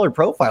Tony Pollard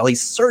profile? He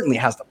certainly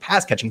has the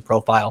pass catching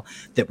profile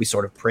that we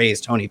sort of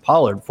praise Tony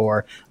Pollard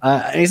for.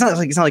 And he's not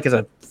like as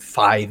a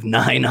 5'9",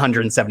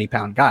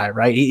 170-pound guy,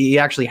 right? He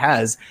actually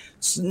has,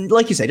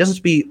 like you say, it doesn't have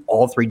to be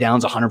all 3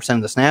 downs, 100%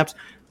 of the snaps,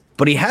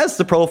 but he has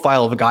the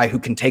profile of a guy who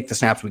can take the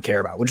snaps we care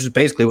about, which is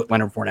basically what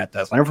Leonard Fournette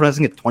does. Leonard Fournette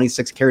doesn't get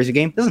 26 carries a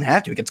game. He doesn't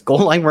have to. He gets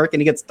goal line work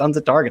and he gets tons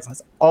of targets.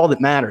 That's all that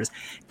matters.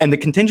 And the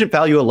contingent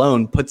value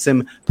alone puts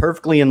him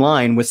perfectly in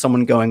line with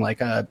someone going like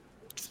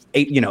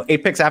 8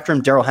 picks after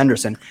him, Darrell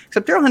Henderson.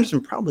 Except Darrell Henderson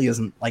probably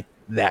isn't like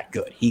that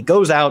good. He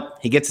goes out,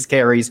 he gets his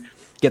carries,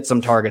 gets some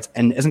targets,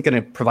 and isn't going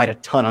to provide a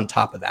ton on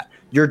top of that.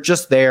 You're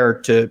just there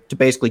to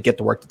basically get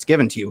the work that's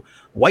given to you.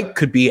 White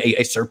could be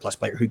a surplus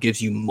player who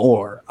gives you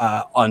more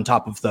on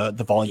top of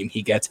the volume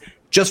he gets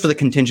just for the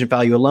contingent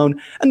value alone.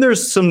 And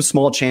there's some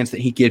small chance that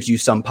he gives you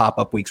some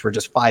pop-up weeks where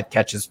just 5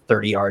 catches,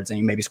 30 yards, and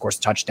he maybe scores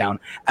a touchdown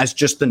as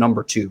just the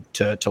number 2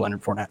 to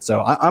Leonard Fournette.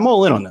 So I'm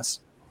all in on this.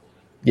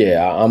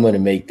 Yeah, I'm going to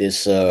make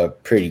this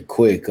pretty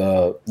quick.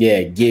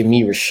 Give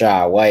me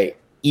Rachad White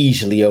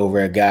easily over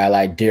a guy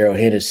like Darrell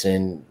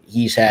Henderson.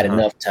 He's had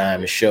enough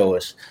time to show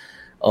us.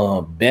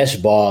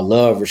 Best ball,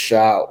 love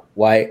Rachad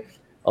White.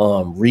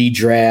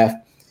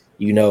 Redraft,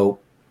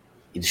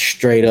 it's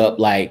straight up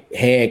like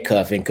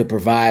handcuffing, could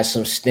provide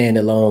some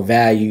standalone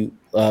value,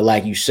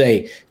 like you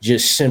say,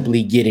 just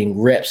simply getting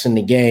reps in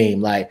the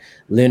game. Like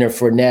Leonard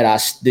Fournette, I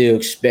still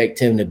expect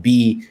him to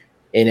be,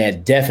 and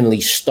that definitely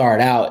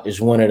start out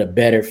as one of the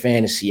better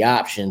fantasy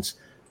options.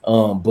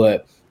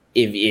 But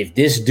if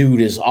this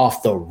dude is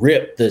off the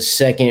rip, the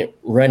second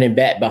running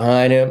back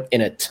behind him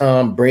in a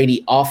Tom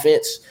Brady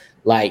offense,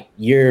 like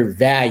you're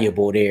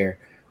valuable there.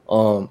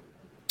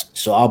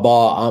 So I'm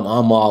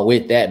all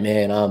with that,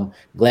 man. I'm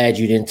glad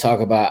you didn't talk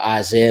about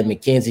Isaiah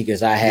McKenzie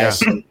because I had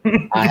something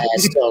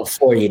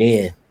for you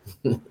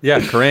then. Yeah,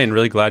 Kerrane,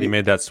 really glad you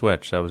made that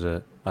switch. That was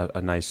a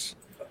nice.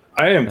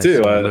 I am nice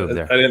too. move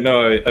there. I didn't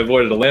know I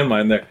avoided a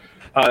landmine there.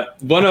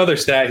 One other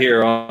stat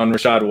here on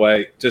Rachad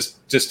White,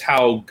 just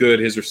how good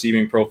his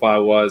receiving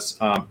profile was.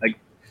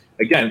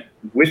 Again,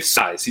 with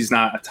size, he's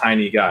not a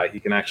tiny guy. He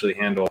can actually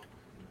handle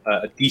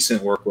a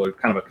decent workload,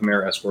 kind of a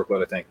Kamara-esque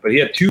workload, I think. But he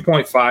had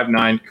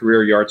 2.59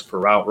 career yards per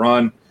route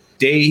run.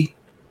 Day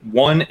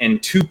 1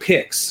 and 2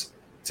 picks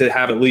to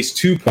have at least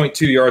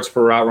 2.2 yards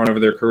per route run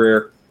over their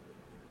career.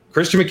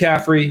 Christian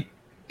McCaffrey,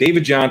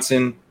 David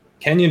Johnson,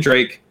 Kenyon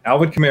Drake,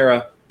 Alvin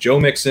Kamara, Joe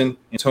Mixon,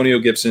 Antonio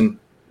Gibson,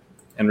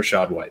 and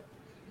Rachad White.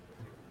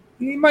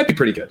 He might be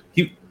pretty good.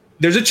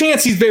 There's a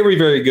chance he's very,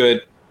 very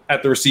good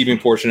at the receiving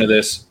portion of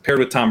this. Paired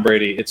with Tom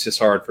Brady, it's just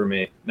hard for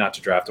me not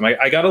to draft him.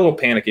 I got a little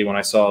panicky when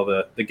I saw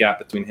the gap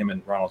between him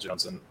and Ronald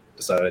Jones and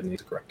decided I need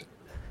to correct it.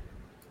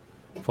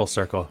 Full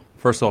circle.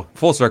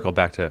 Full circle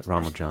back to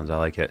Ronald Jones. I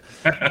like it.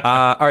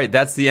 All right,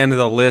 that's the end of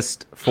the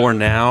list for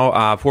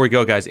now. Before we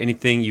go, guys,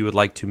 anything you would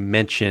like to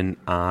mention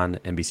on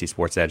NBC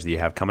Sports Edge that you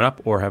have coming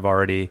up or have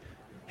already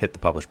hit the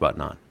publish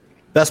button on?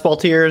 Best ball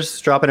tiers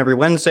dropping every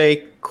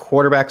Wednesday.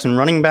 Quarterbacks and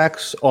running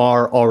backs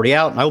are already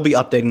out. I will be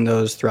updating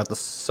those throughout the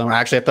summer. I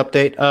actually have to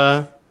update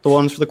the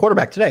ones for the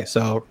quarterback today.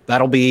 So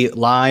that'll be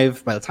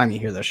live by the time you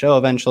hear the show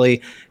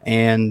eventually.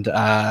 And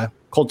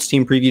Colts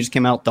team previews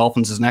came out.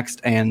 Dolphins is next.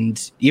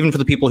 And even for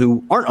the people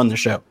who aren't on the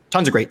show,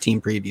 tons of great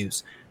team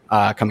previews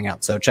coming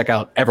out. So check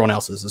out everyone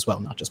else's as well,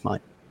 not just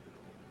mine.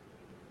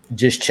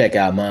 Just check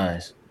out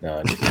mine.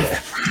 No,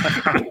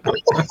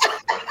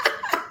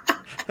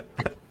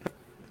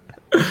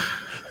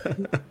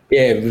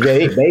 yeah,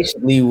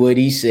 basically what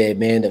he said,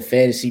 man. The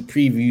fantasy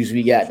previews,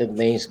 we got the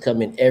things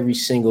coming every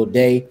single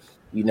day,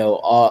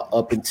 all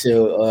up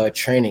until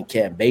training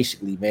camp,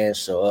 basically, man.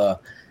 So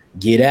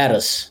get at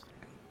us.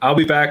 I'll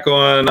be back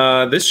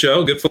on this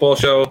show, Good Football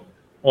Show,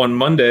 on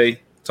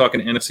Monday,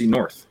 talking NFC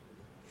North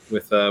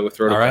with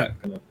Roto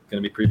Pat. Going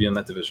to be previewing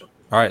that division.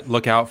 All right,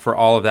 look out for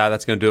all of that.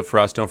 That's going to do it for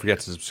us. Don't forget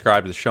to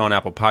subscribe to the show on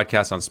Apple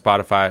Podcasts, on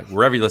Spotify,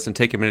 wherever you listen.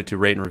 Take a minute to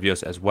rate and review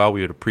us as well.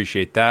 We would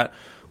appreciate that.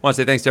 I want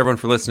to say thanks to everyone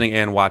for listening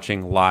and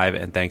watching live,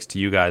 and thanks to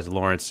you guys,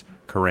 Lawrence,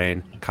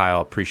 Kerrane,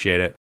 Kyle. Appreciate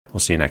it. We'll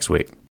see you next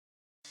week.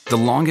 The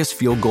longest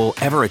field goal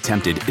ever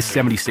attempted is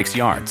 76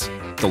 yards.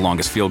 The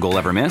longest field goal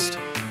ever missed?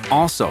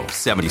 Also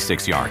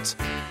 76 yards.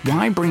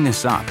 Why bring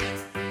this up?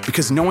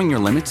 Because knowing your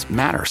limits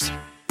matters,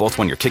 both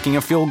when you're kicking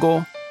a field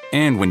goal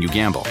and when you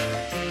gamble.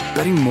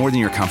 Betting more than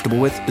you're comfortable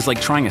with is like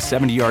trying a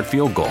 70-yard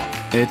field goal.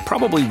 It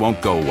probably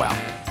won't go well.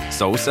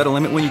 So set a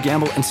limit when you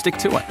gamble and stick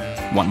to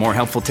it. Want more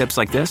helpful tips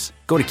like this?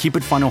 Go to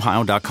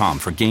keepitfunohio.com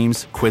for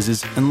games,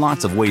 quizzes, and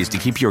lots of ways to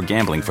keep your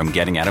gambling from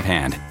getting out of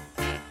hand.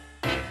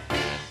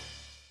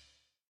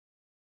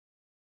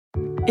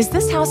 Is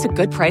this house a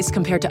good price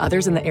compared to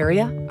others in the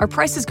area? Are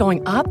prices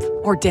going up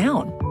or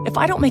down? If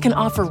I don't make an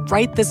offer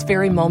right this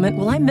very moment,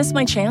 will I miss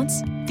my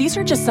chance? These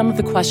are just some of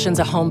the questions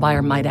a home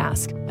buyer might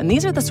ask. And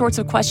these are the sorts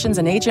of questions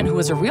an agent who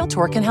is a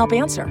Realtor can help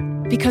answer.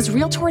 Because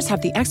Realtors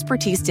have the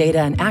expertise, data,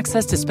 and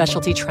access to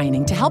specialty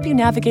training to help you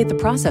navigate the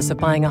process of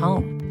buying a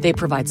home. They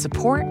provide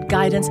support,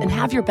 guidance, and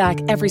have your back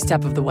every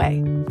step of the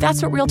way.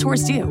 That's what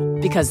Realtors do,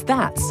 because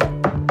that's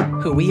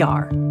who we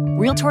are.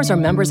 Realtors are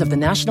members of the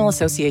National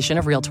Association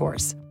of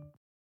Realtors.